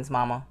Hankton's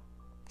mama.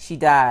 She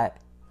died.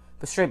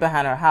 But straight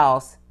behind her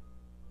house,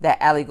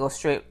 that alley goes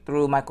straight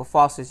through Michael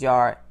Foster's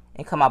yard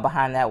and come out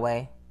behind that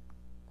way.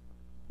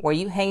 Were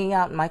you hanging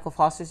out in Michael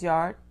Foster's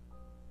yard?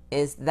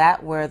 Is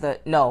that where the...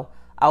 No,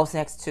 I was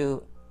next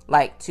to,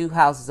 like, 2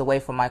 houses away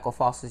from Michael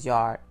Foster's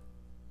yard.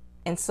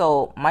 And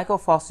so, Michael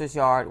Foster's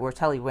yard, where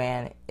Telly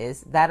ran,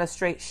 is that a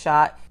straight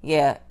shot?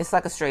 Yeah, it's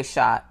like a straight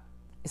shot.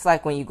 It's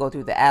like when you go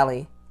through the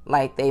alley,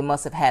 like they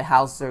must have had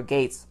houses or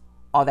gates,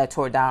 all that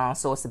tore down,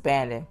 so it's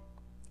abandoned.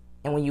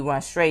 And when you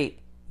run straight,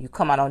 you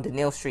come out on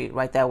Denille Street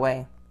right that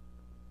way.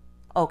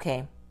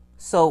 Okay,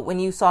 so when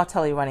you saw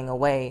Telly running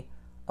away,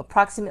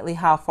 approximately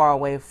how far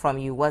away from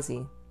you was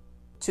he?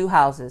 2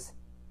 houses.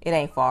 It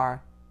ain't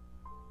far.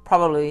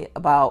 Probably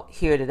about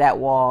here to that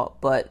wall,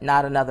 but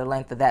not another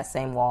length of that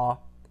same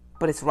wall.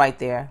 But it's right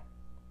there.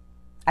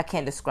 I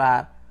can't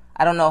describe.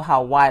 I don't know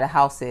how wide a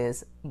house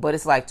is, but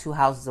it's like 2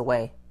 houses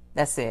away.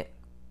 That's it.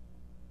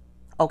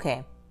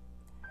 Okay.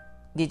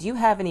 Did you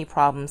have any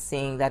problems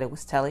seeing that it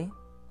was Telly?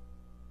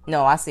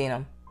 No, I seen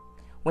him.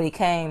 When he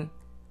came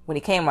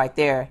right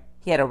there,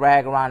 he had a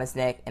rag around his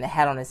neck and a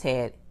hat on his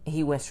head, and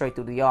he went straight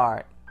through the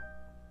yard.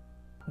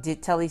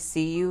 Did Telly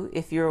see you,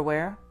 if you're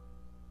aware?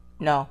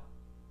 No.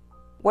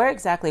 Where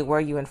exactly were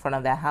you in front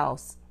of that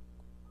house?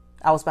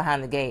 I was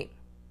behind the gate.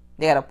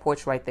 They had a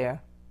porch right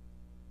there.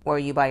 Were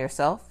you by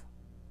yourself?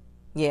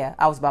 Yeah,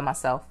 I was by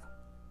myself.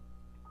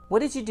 What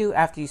did you do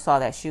after you saw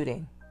that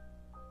shooting?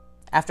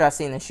 After I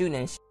seen the shooting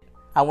and shit,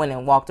 I went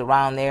and walked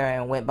around there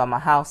and went by my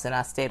house and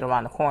I stayed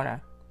around the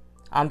corner.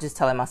 I'm just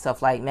telling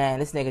myself like, man,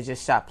 this nigga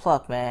just shot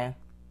Pluck, man.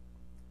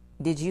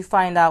 Did you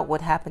find out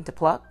what happened to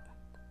Pluck?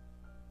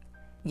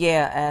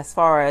 Yeah, as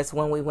far as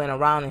when we went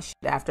around and shit,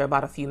 after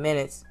about a few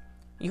minutes,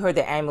 you heard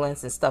the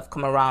ambulance and stuff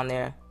come around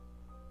there.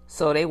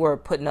 So they were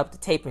putting up the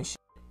tape and shit.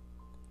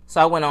 So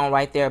I went on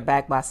right there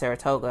back by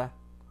Saratoga.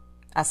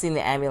 I seen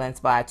the ambulance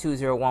by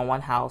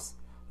 2011 house,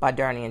 by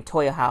Durney and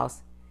Toya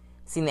house.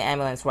 Seen the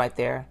ambulance right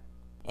there.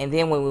 And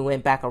then when we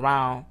went back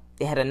around,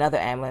 they had another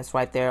ambulance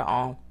right there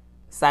on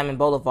Simon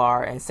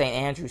Boulevard and St.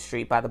 Andrew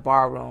Street by the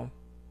bar room.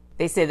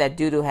 They said that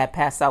Doodoo had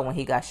passed out when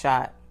he got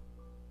shot.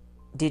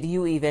 Did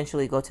you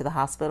eventually go to the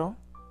hospital?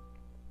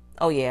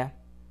 Oh yeah.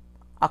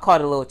 I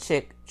called a little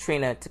chick,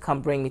 Trina, to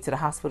come bring me to the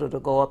hospital to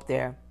go up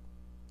there.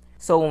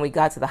 So when we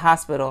got to the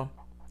hospital,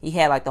 he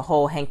had like the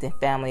whole Hankton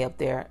family up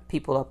there,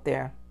 people up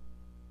there.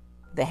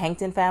 The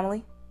Hankton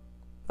family?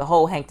 The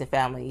whole Hankton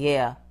family,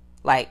 yeah.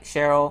 Like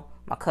Cheryl,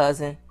 my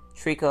cousin,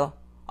 Trika,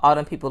 all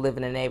them people live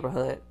in the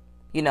neighborhood.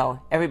 You know,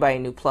 everybody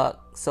knew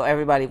Pluck, so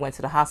everybody went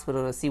to the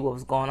hospital to see what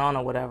was going on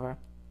or whatever.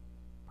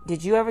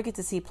 Did you ever get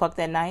to see Pluck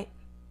that night?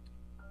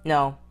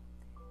 No.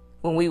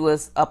 When we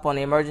was up on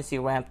the emergency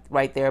ramp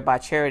right there by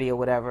Charity or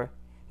whatever,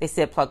 they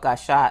said Pluck got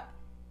shot.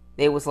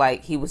 They was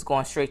like he was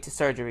going straight to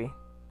surgery.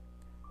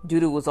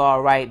 Doodoo was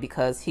all right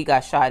because he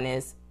got shot in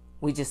his,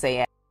 we just say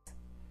ass.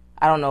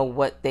 I don't know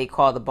what they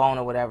call the bone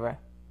or whatever.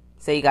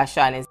 Say he got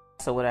shot in his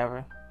ass or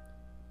whatever.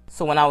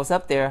 So when I was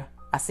up there,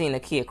 I seen the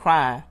kid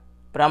crying,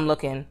 but I'm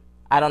looking,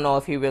 I don't know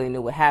if he really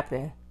knew what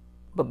happened.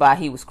 But by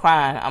he was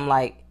crying, I'm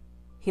like,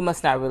 he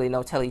must not really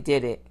know Telly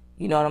did it.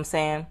 You know what I'm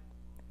saying?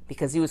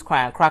 Because he was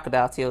crying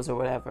crocodile tears or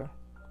whatever.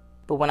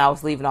 But when I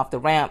was leaving off the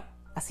ramp,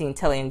 I seen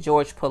Telly and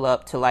George pull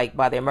up to like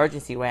by the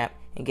emergency ramp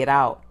and get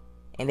out.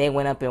 And they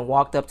went up and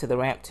walked up to the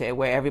ramp to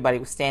where everybody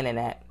was standing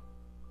at.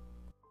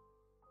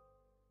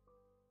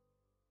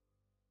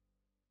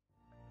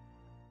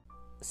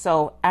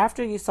 So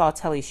after you saw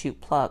Telly shoot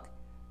Pluck,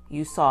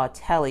 you saw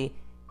Telly,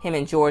 him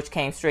and George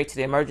came straight to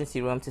the emergency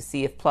room to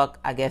see if Pluck,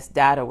 I guess,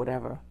 died or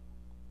whatever.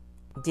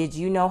 Did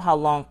you know how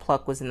long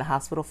Pluck was in the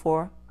hospital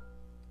for?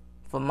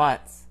 For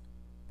months.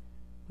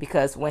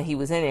 Because when he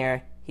was in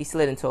there, he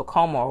slid into a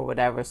coma or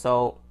whatever,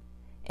 so,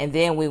 and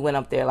then we went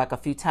up there like a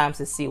few times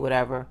to see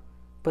whatever,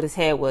 but his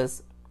head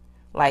was,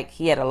 like,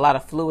 he had a lot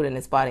of fluid in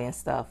his body and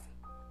stuff.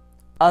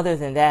 Other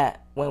than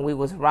that, when we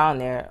was around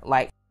there,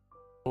 like,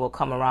 will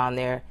come around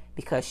there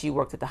because she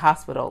worked at the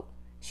hospital,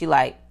 she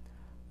like,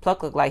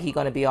 Pluck looked like he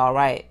gonna be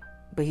alright,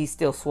 but he's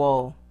still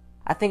swole.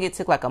 I think it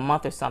took like a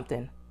month or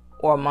something,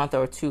 or a month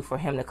or two for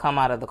him to come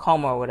out of the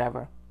coma or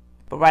whatever.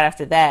 But right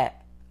after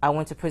that, I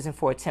went to prison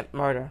for attempted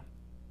murder.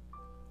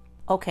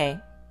 Okay,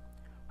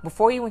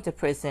 before you went to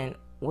prison,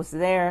 was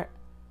there,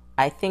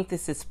 I think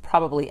this is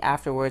probably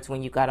afterwards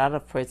when you got out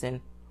of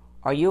prison,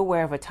 are you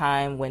aware of a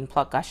time when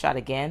Pluck got shot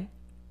again?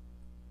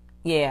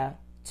 Yeah,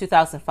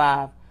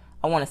 2005,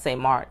 I want to say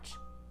March.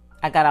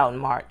 I got out in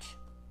March.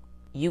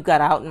 You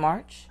got out in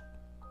March?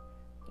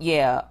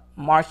 Yeah,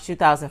 March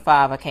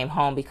 2005 I came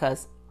home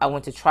because I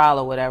went to trial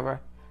or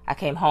whatever. I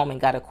came home and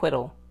got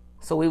acquittal.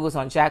 So we was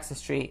on Jackson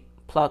Street,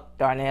 Pluck,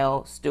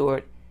 Darnell,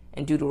 Stewart,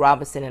 and Doodoo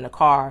Robinson in the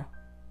car,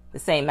 the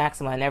same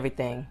Maxima and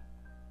everything.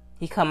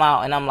 He come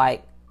out and I'm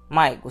like,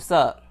 Mike, what's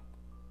up?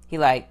 He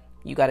like,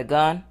 you got a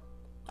gun?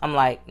 I'm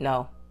like,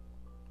 no.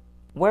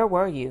 Where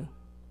were you?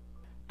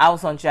 I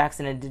was on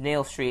Jackson and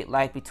Daniel Street,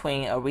 like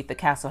between Aretha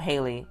Castle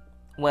Haley,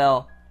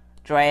 well,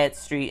 Dryad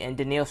Street and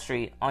Daniel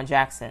Street on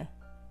Jackson.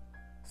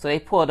 So they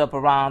pulled up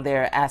around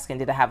there asking,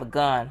 did I have a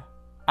gun?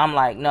 I'm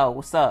like, no,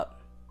 what's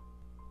up?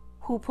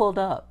 Who pulled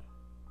up?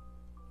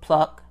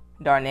 Pluck,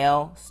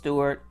 Darnell,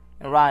 Stewart,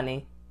 and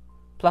Rodney.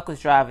 Pluck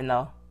was driving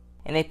though.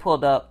 And they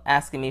pulled up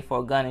asking me for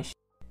a gun and shit.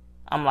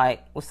 I'm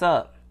like, what's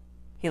up?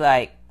 He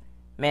like,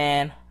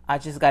 man, I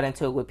just got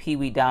into it with Pee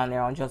Wee down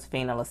there on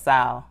Josephine and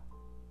LaSalle.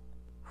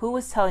 Who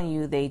was telling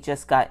you they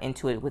just got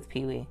into it with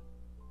Pee Wee?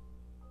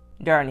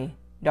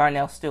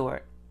 Darnell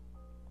Stewart.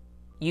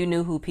 You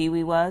knew who Pee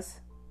Wee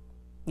was?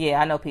 Yeah,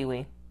 I know Pee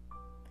Wee.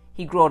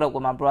 He grew up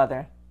with my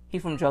brother. He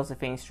from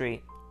Josephine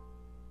Street.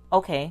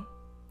 Okay.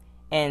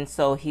 And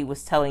so he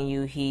was telling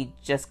you he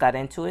just got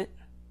into it?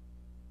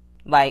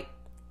 Like,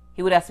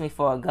 he would ask me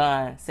for a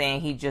gun,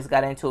 saying he just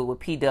got into it with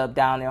P-Dub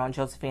down there on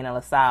Josephine and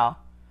LaSalle.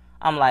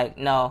 I'm like,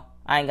 no,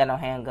 I ain't got no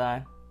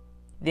handgun.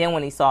 Then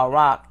when he saw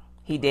Rock,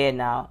 he dead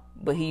now,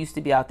 but he used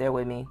to be out there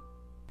with me.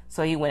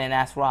 So he went and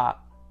asked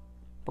Rock.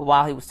 But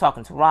while he was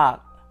talking to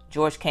Rock,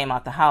 George came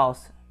out the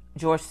house.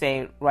 George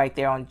stayed right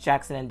there on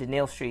Jackson and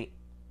Daniel Street.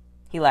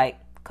 He like,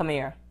 come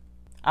here.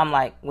 I'm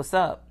like, what's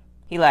up?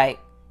 He like,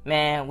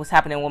 man, what's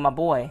happening with my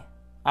boy?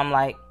 I'm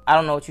like, I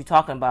don't know what you're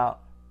talking about.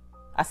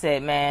 I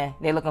said, man,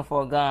 they looking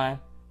for a gun.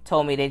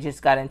 Told me they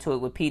just got into it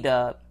with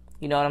P-Dub.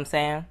 You know what I'm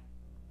saying?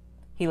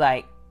 He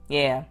like,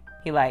 yeah.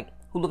 He like,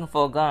 who looking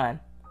for a gun?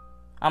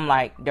 I'm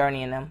like,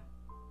 Durney and them.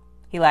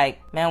 He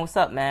like, man, what's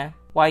up, man?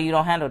 Why you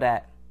don't handle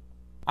that?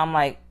 I'm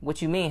like,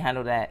 what you mean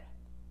handle that?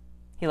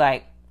 He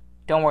like,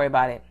 don't worry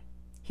about it.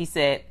 He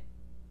said,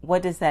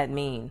 what does that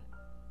mean?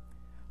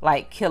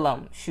 Like, kill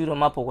him, shoot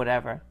him up or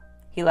whatever.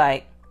 He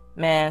like,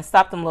 man,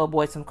 stop them little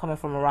boys from coming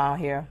from around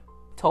here.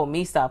 Told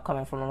me stop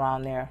coming from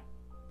around there.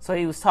 So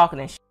he was talking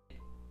and shit.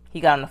 He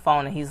got on the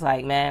phone and he's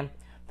like, man,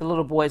 the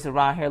little boys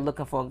around here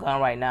looking for a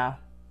gun right now.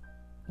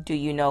 Do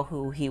you know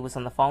who he was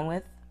on the phone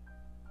with?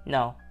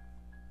 No.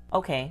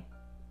 Okay.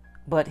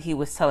 But he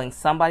was telling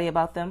somebody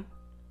about them?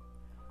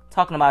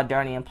 Talking about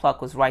Durney and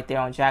Pluck was right there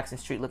on Jackson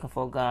Street looking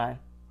for a gun.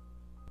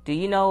 Do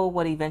you know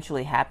what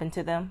eventually happened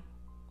to them?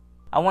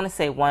 I want to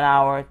say 1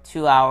 hour,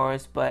 2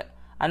 hours, but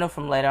I know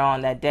from later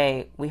on that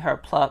day, we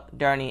heard Pluck,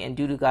 Durney, and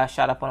Doodoo got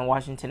shot up on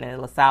Washington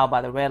and LaSalle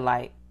by the red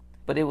light.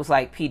 But it was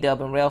like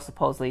P-Dub and Rail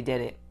supposedly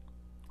did it.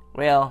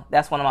 Rail,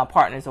 that's one of my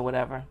partners or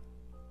whatever.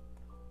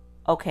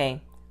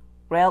 Okay,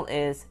 Rail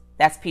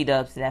that's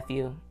P-Dub's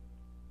nephew.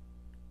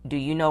 Do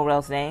you know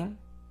Rail's name?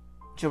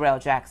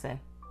 Jarrell Jackson.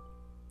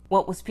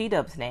 What was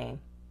P-Dub's name?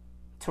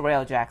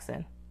 Terrell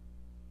Jackson.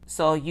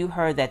 So you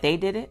heard that they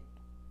did it?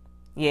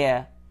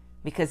 Yeah,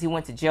 because he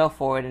went to jail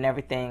for it and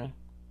everything.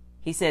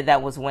 He said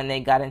that was when they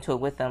got into it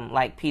with him,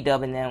 like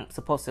P-Dub and them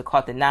supposed to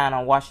caught the 9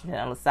 on Washington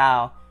and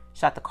LaSalle,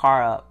 shot the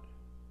car up.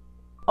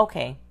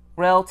 Okay,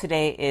 Rail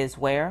today is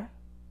where?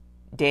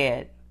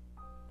 Dead.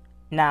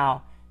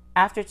 Now,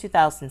 after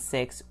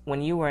 2006,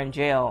 when you were in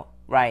jail,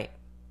 right,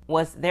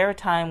 was there a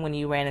time when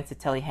you ran into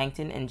Telly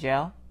Hankton in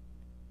jail?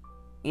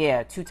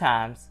 Yeah, 2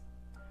 times.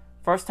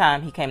 First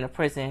time he came to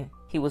prison,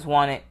 he was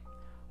wanted,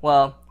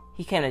 well,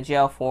 he came to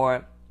jail for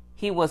it.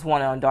 He was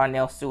wanted on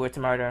Darnell Stewart's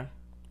murder.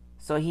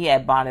 So he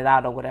had bonded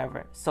out or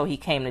whatever. So he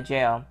came to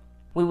jail.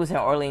 We was in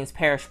Orleans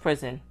Parish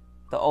Prison,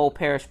 the old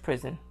parish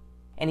prison.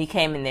 And he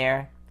came in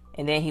there,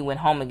 and then he went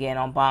home again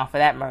on bond for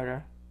that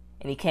murder.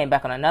 And he came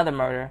back on another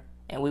murder,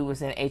 and we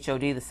was in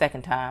HOD the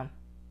second time.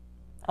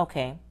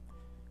 Okay.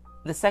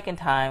 The second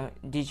time,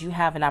 did you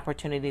have an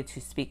opportunity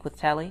to speak with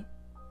Telly?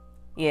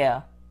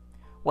 Yeah.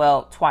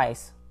 Well,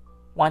 twice.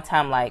 One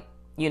time, like,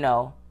 you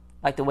know,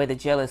 like the way the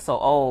jail is so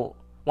old.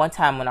 One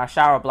time when our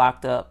shower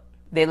blocked up,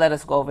 they let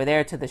us go over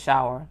there to the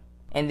shower.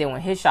 And then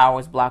when his shower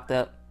was blocked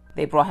up,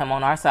 they brought him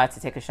on our side to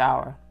take a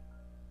shower.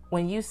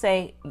 When you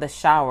say the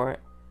shower,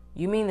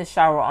 you mean the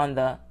shower on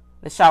the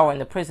shower in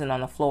the prison on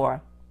the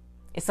floor.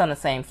 It's on the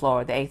same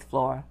floor, the 8th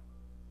floor.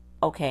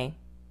 Okay.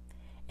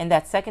 And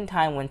that second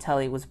time when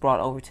Telly was brought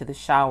over to the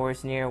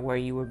showers near where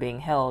you were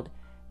being held,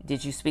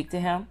 did you speak to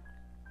him?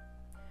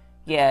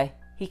 Yeah,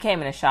 he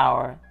came in the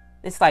shower.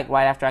 It's like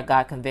right after I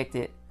got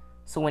convicted.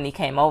 So when he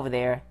came over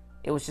there,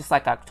 it was just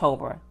like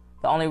October.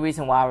 The only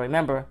reason why I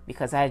remember,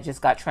 because I had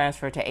just got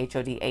transferred to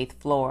HOD 8th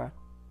floor.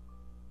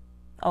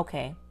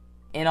 Okay.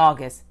 In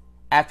August,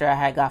 after I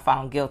had got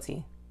found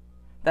guilty.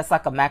 That's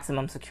like a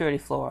maximum security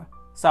floor.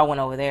 So I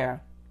went over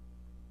there.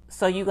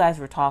 So you guys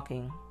were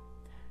talking.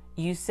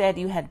 You said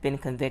you had been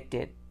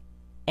convicted.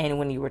 And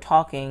when you were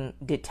talking,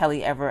 did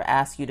Telly ever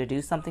ask you to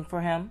do something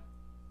for him?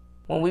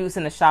 When we was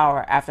in the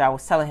shower, after I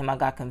was telling him I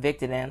got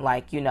convicted and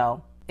like, you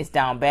know, it's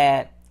down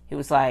bad, he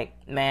was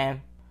like,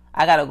 man,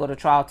 I gotta go to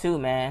trial too,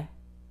 man.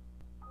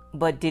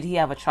 But did he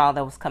have a trial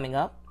that was coming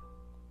up?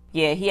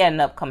 Yeah, he had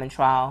an upcoming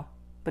trial,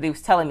 but he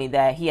was telling me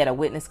that he had a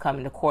witness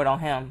coming to court on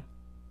him.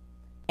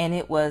 And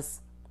it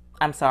was,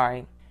 I'm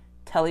sorry,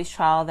 Telly's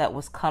trial that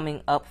was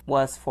coming up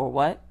was for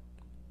what?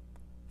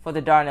 For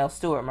the Darnell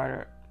Stewart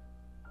murder.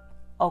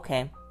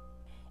 Okay.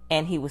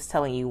 And he was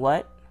telling you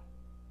what?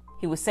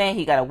 He was saying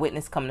he got a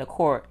witness coming to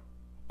court,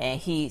 and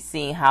he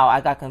seen how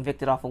I got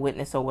convicted off a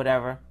witness or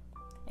whatever.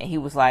 And he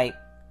was like,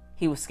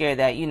 he was scared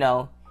that, you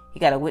know, he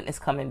got a witness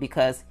coming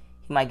because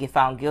he might get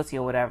found guilty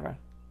or whatever.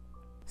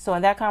 So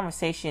in that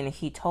conversation,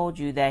 he told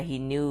you that he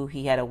knew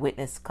he had a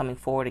witness coming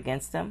forward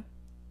against him?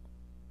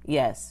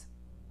 Yes.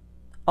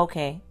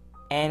 Okay.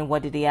 And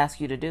what did he ask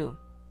you to do?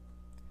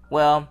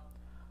 Well,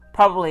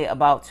 probably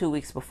about 2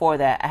 weeks before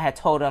that, I had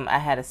told him I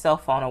had a cell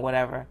phone or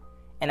whatever.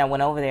 And I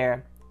went over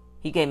there.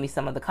 He gave me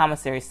some of the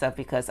commissary stuff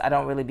because I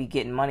don't really be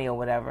getting money or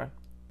whatever.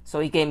 So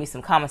he gave me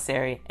some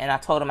commissary, and I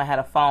told him I had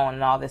a phone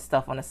and all this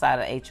stuff on the side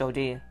of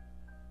HOD.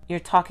 You're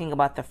talking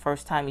about the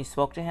first time you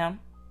spoke to him?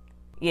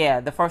 Yeah,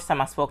 the first time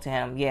I spoke to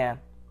him, yeah.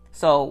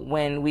 So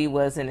when we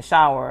was in the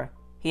shower,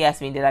 he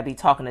asked me did I be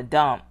talking to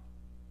Dump,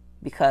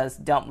 because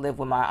Dump lived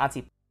with my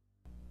auntie.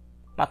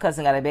 My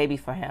cousin got a baby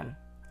for him.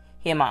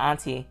 He and my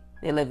auntie,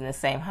 they live in the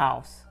same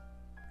house.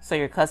 So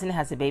your cousin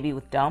has a baby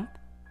with Dump?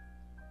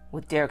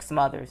 With Derek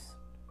Smothers.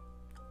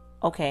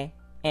 Okay,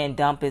 and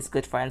Dump is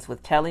good friends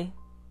with Telly?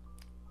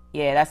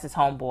 Yeah, that's his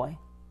homeboy.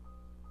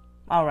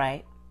 All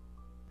right.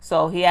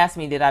 So he asked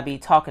me did I be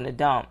talking to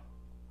Dump,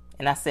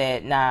 and I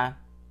said nah.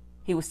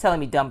 He was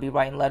telling me Dump be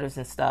writing letters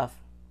and stuff.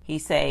 He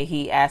said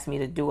he asked me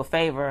to do a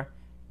favor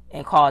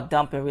and call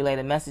Dump and relay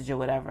the message or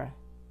whatever.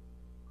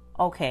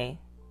 Okay,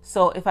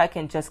 so if I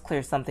can just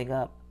clear something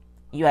up.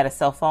 You had a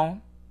cell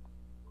phone?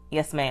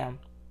 Yes, ma'am.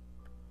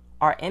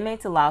 Are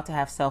inmates allowed to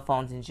have cell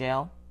phones in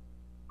jail?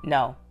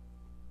 No.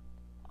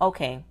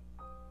 Okay.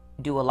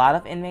 Do a lot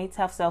of inmates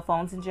have cell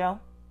phones in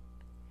jail?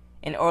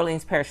 In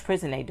Orleans Parish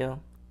Prison they do.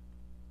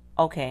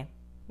 Okay.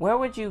 Where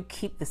would you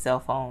keep the cell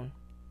phone?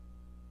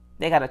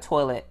 They got a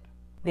toilet.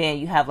 Then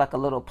you have like a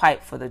little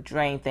pipe for the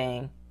drain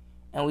thing.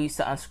 And we used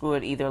to unscrew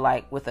it either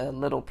like with a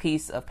little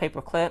piece of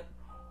paper clip,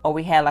 or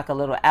we had like a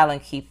little Allen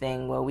key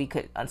thing where we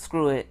could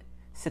unscrew it,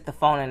 sit the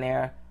phone in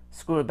there,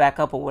 screw it back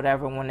up or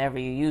whatever whenever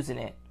you're using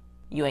it.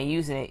 You ain't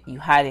using it, you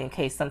hide it in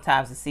case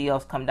sometimes the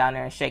COs come down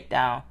there and shake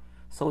down.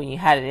 So when you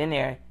had it in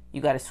there,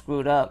 you got it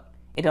screwed up.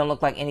 It don't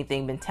look like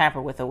anything been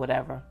tampered with or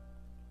whatever.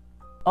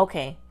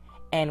 Okay,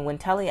 and when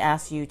Telly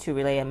asked you to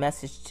relay a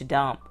message to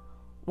Dump,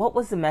 What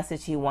was the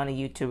message he wanted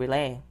you to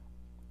relay?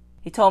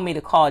 He told me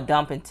to call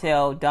Dump and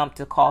tell Dump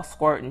to call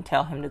Squirt and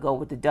tell him to go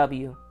with the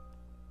W.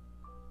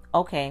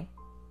 Okay.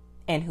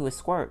 And who is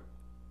Squirt?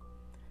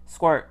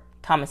 Squirt,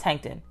 Thomas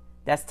Hankton.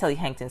 That's Telly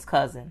Hankton's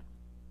cousin.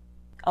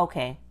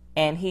 Okay.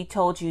 And he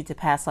told you to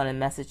pass on a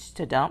message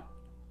to Dump?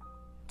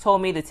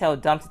 Told me to tell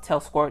Dump to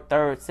tell Squirt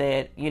third,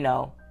 said,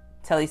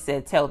 Telly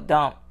said tell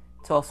Dump,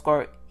 tell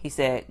Squirt, he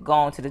said go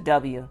on to the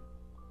W.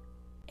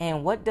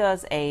 And what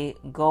does a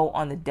go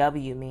on the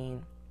W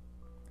mean?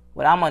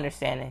 What I'm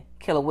understanding,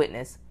 kill a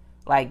witness,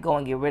 like go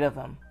and get rid of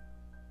him.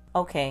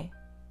 Okay.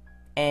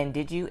 And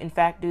did you in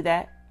fact do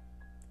that?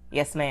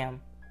 Yes,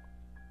 ma'am.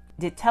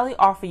 Did Telly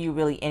offer you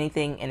really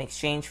anything in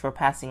exchange for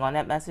passing on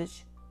that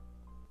message?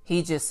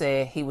 He just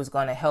said he was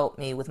going to help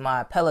me with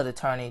my appellate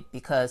attorney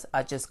because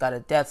I just got a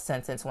death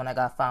sentence when I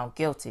got found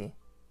guilty.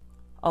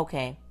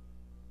 Okay.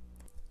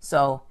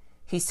 So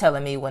he's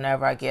telling me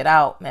whenever I get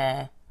out,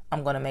 man,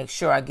 I'm going to make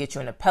sure I get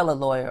you an appellate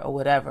lawyer or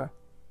whatever.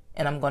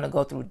 And I'm going to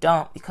go through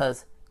Dump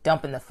because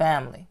Dump in the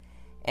family.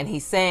 And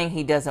he's saying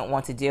he doesn't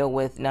want to deal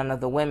with none of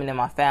the women in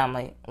my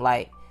family,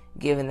 like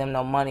giving them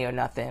no money or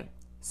nothing.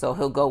 So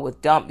he'll go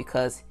with Dump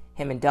because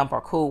him and Dump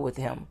are cool with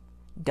him.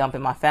 Dump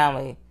in my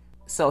family.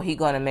 So he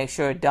going to make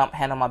sure Dump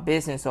handle my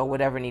business or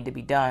whatever need to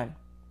be done.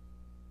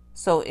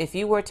 So if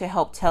you were to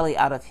help Telly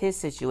out of his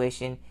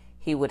situation,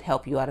 he would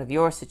help you out of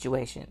your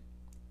situation.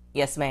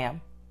 Yes,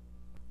 ma'am.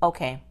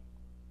 Okay.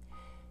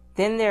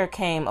 Then there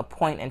came a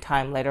point in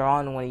time later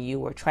on when you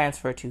were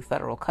transferred to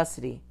federal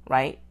custody,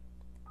 right?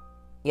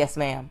 Yes,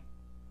 ma'am.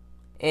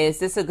 Is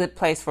this a good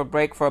place for a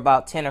break for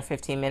about 10 or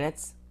 15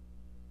 minutes?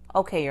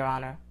 Okay, Your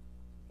Honor.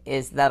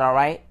 Is that all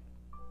right?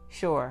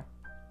 Sure.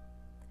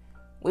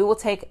 We will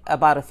take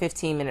about a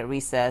 15-minute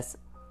recess,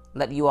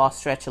 let you all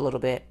stretch a little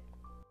bit.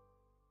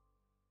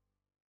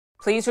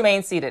 Please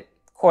remain seated.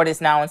 Court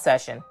is now in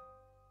session.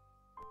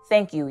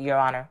 Thank you, Your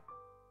Honor.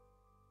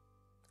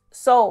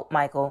 So,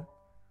 Michael,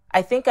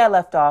 I think I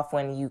left off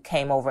when you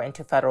came over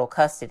into federal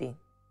custody.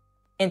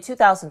 In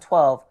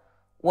 2012,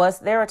 was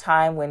there a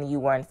time when you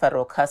were in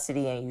federal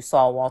custody and you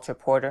saw Walter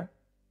Porter?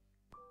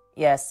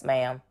 Yes,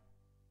 ma'am.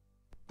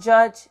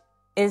 Judge,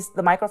 is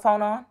the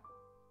microphone on?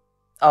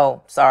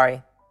 Oh,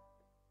 sorry.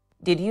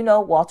 Did you know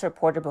Walter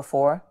Porter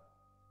before?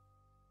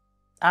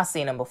 I've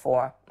seen him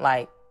before,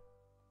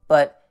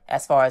 but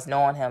as far as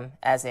knowing him,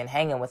 as in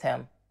hanging with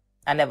him,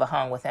 I never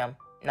hung with him,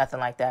 nothing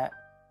like that.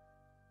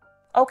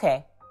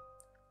 Okay.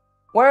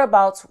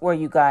 Whereabouts were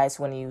you guys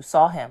when you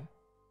saw him?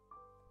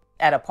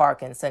 At a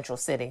park in Central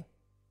City.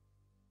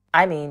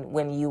 I mean,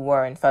 when you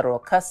were in federal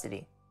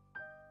custody.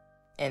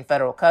 In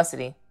federal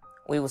custody,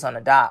 we was on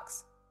the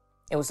docks.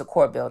 It was a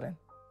court building,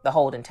 the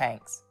holding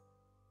tanks.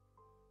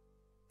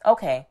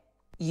 Okay.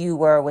 You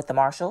were with the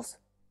marshals?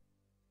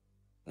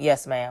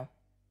 Yes, ma'am.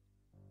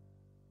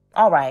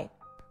 All right.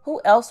 Who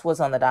else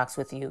was on the docks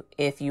with you,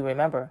 if you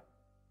remember?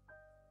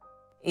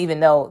 Even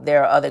though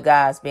there are other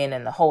guys being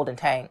in the holding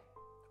tank,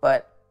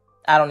 but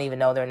I don't even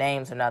know their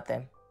names or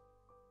nothing.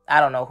 I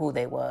don't know who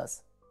they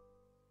was.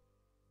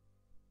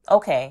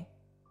 Okay.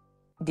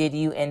 Did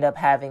you end up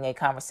having a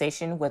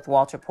conversation with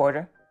Walter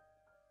Porter?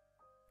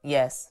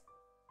 Yes.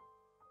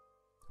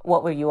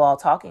 What were you all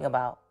talking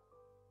about?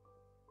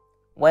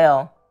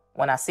 Well,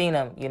 when I seen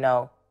him,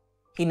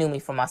 he knew me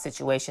from my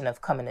situation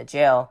of coming to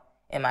jail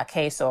in my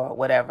case or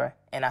whatever,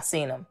 and I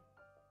seen him.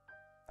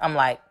 I'm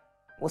like,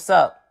 what's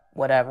up,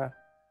 whatever.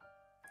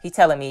 He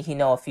telling me he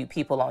know a few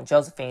people on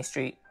Josephine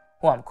Street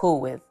who I'm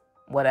cool with,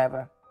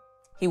 whatever.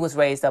 He was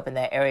raised up in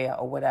that area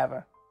or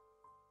whatever.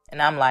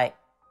 And I'm like,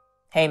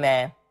 hey,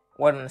 man,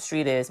 word on the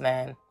street is,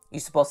 man, you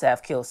supposed to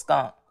have killed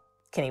Skunk.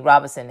 Kenny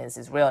Robinson is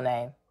his real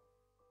name.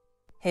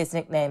 His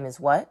nickname is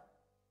what?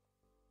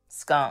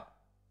 Skunk.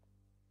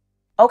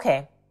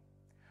 Okay.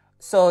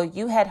 So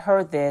you had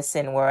heard this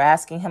and were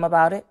asking him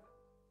about it?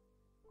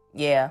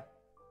 Yeah.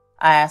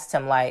 I asked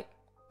him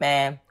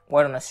man,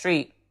 word on the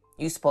street,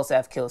 you supposed to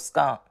have killed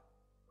Skunk.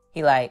 He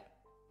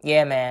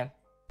yeah, man.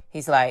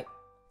 He's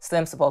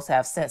Slim's supposed to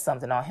have sent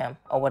something on him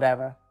or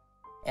whatever.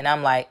 And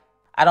I'm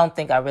I don't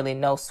think I really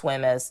know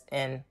Slim as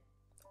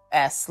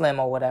Slim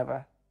or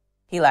whatever.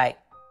 He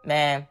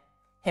man,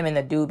 him and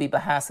the dude be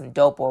behind some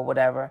dope or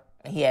whatever,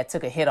 and he had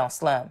took a hit on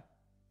Slim.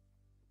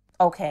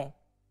 Okay.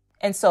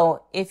 And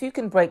so if you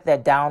can break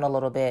that down a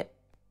little bit,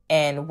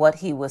 and what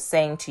he was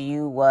saying to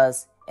you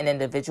was an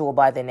individual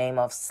by the name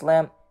of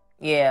Slim.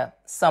 Yeah,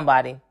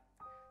 somebody.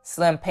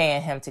 Slim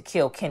paying him to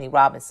kill Kenny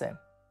Robinson.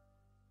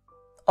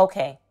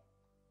 Okay.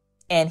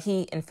 And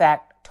he, in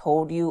fact,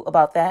 told you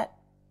about that?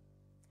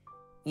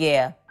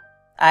 Yeah.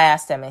 I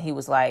asked him and he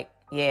was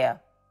yeah.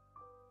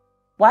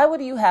 Why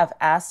would you have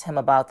asked him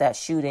about that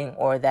shooting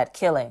or that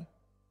killing?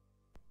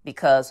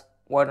 Because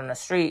word on the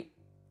street,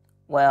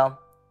 well,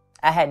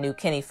 I had knew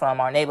Kenny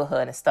from our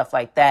neighborhood and stuff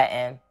like that,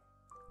 and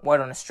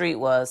word on the street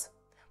was,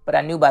 but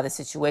I knew by the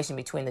situation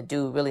between the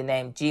dude really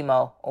named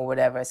Gmo or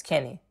whatever as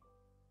Kenny.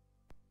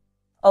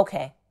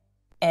 Okay.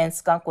 And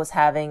Skunk was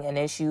having an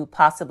issue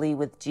possibly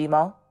with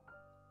Gmo?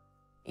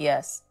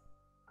 Yes.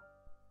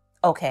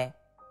 Okay.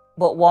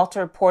 But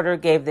Walter Porter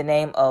gave the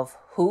name of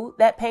Who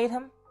that paid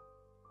him?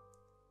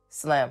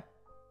 Slim.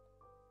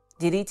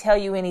 Did he tell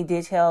you any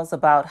details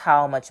about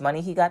how much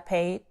money he got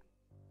paid?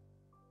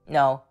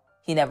 No,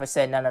 he never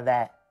said none of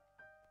that.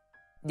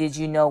 Did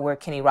you know where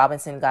Kenny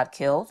Robinson got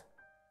killed?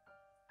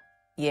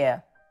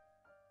 Yeah.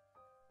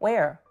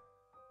 Where?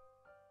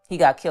 He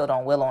got killed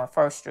on Willow and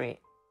First Street.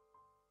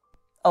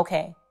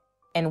 Okay.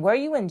 And were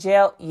you in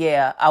jail?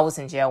 Yeah, I was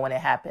in jail when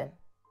it happened.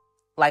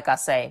 Like I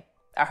say,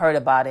 I heard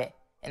about it,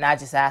 and I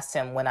just asked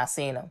him when I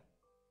seen him.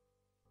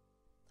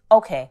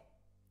 Okay.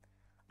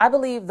 I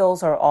believe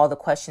those are all the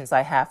questions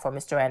I have for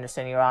Mr.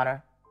 Anderson, Your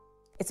Honor.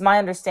 It's my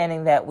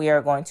understanding that we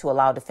are going to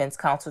allow defense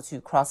counsel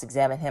to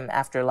cross-examine him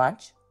after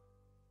lunch?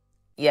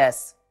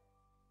 Yes.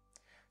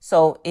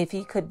 So if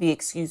he could be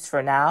excused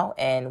for now,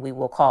 and we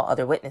will call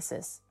other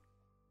witnesses.